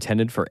discussed is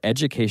intended for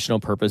educational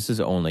purposes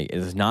only. It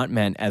is not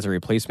meant as a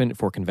replacement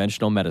for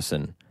conventional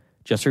medicine.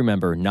 Just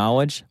remember,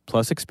 knowledge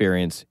plus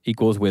experience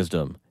equals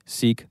wisdom.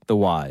 Seek the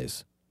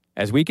wise.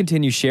 As we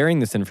continue sharing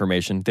this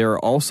information, there are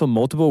also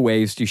multiple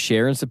ways to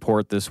share and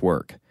support this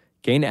work.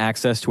 Gain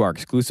access to our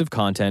exclusive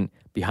content,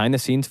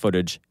 behind-the-scenes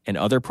footage, and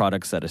other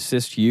products that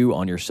assist you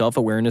on your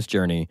self-awareness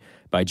journey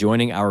by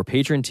joining our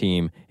patron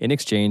team in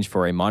exchange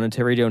for a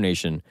monetary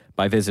donation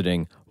by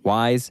visiting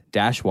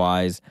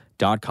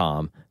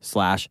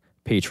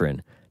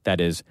wise-whys.com/patron. That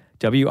is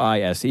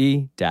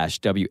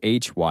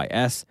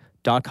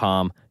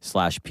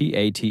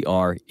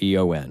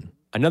wise-whys.com/patreon.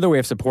 Another way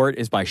of support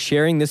is by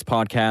sharing this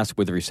podcast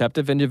with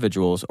receptive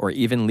individuals or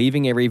even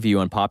leaving a review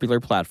on popular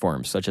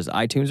platforms such as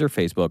iTunes or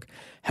Facebook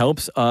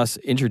helps us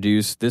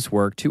introduce this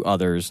work to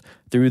others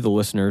through the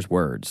listener's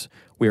words.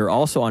 We are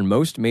also on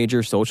most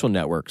major social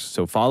networks,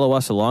 so follow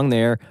us along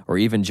there or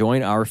even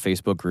join our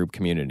Facebook group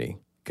community.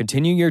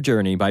 Continue your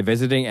journey by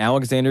visiting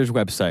Alexander's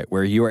website,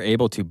 where you are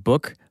able to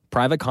book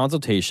private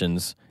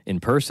consultations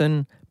in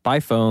person, by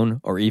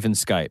phone, or even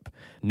Skype.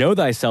 Know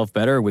thyself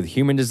better with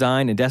human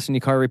design and destiny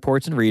card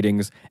reports and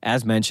readings,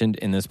 as mentioned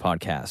in this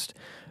podcast.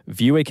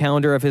 View a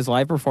calendar of his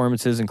live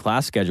performances and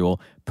class schedule,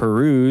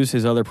 peruse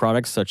his other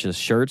products such as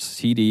shirts,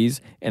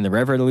 CDs, and the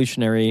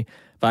revolutionary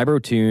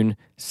VibroTune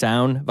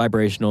sound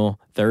vibrational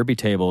therapy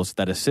tables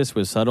that assist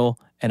with subtle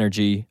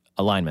energy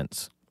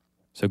alignments.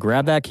 So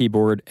grab that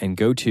keyboard and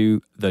go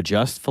to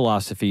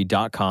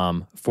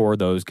thejustphilosophy.com for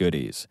those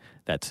goodies.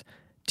 That's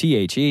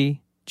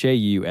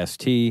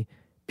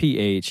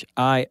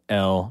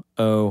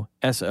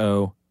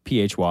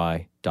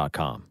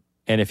thejustphilosophy.com.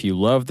 And if you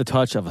love the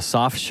touch of a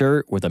soft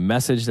shirt with a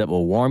message that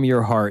will warm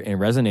your heart in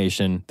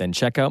resonation, then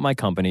check out my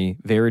company,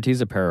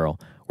 Verities Apparel,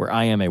 where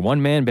I am a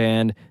one-man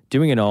band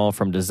doing it all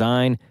from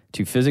design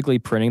to physically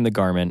printing the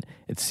garment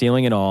and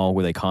sealing it all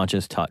with a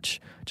conscious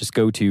touch. Just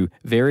go to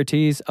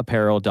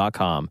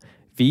veritiesapparel.com,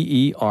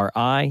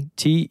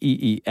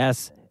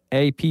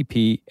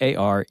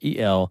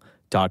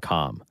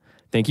 VERITEESAPPAREL.com.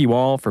 Thank you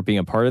all for being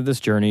a part of this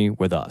journey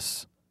with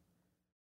us.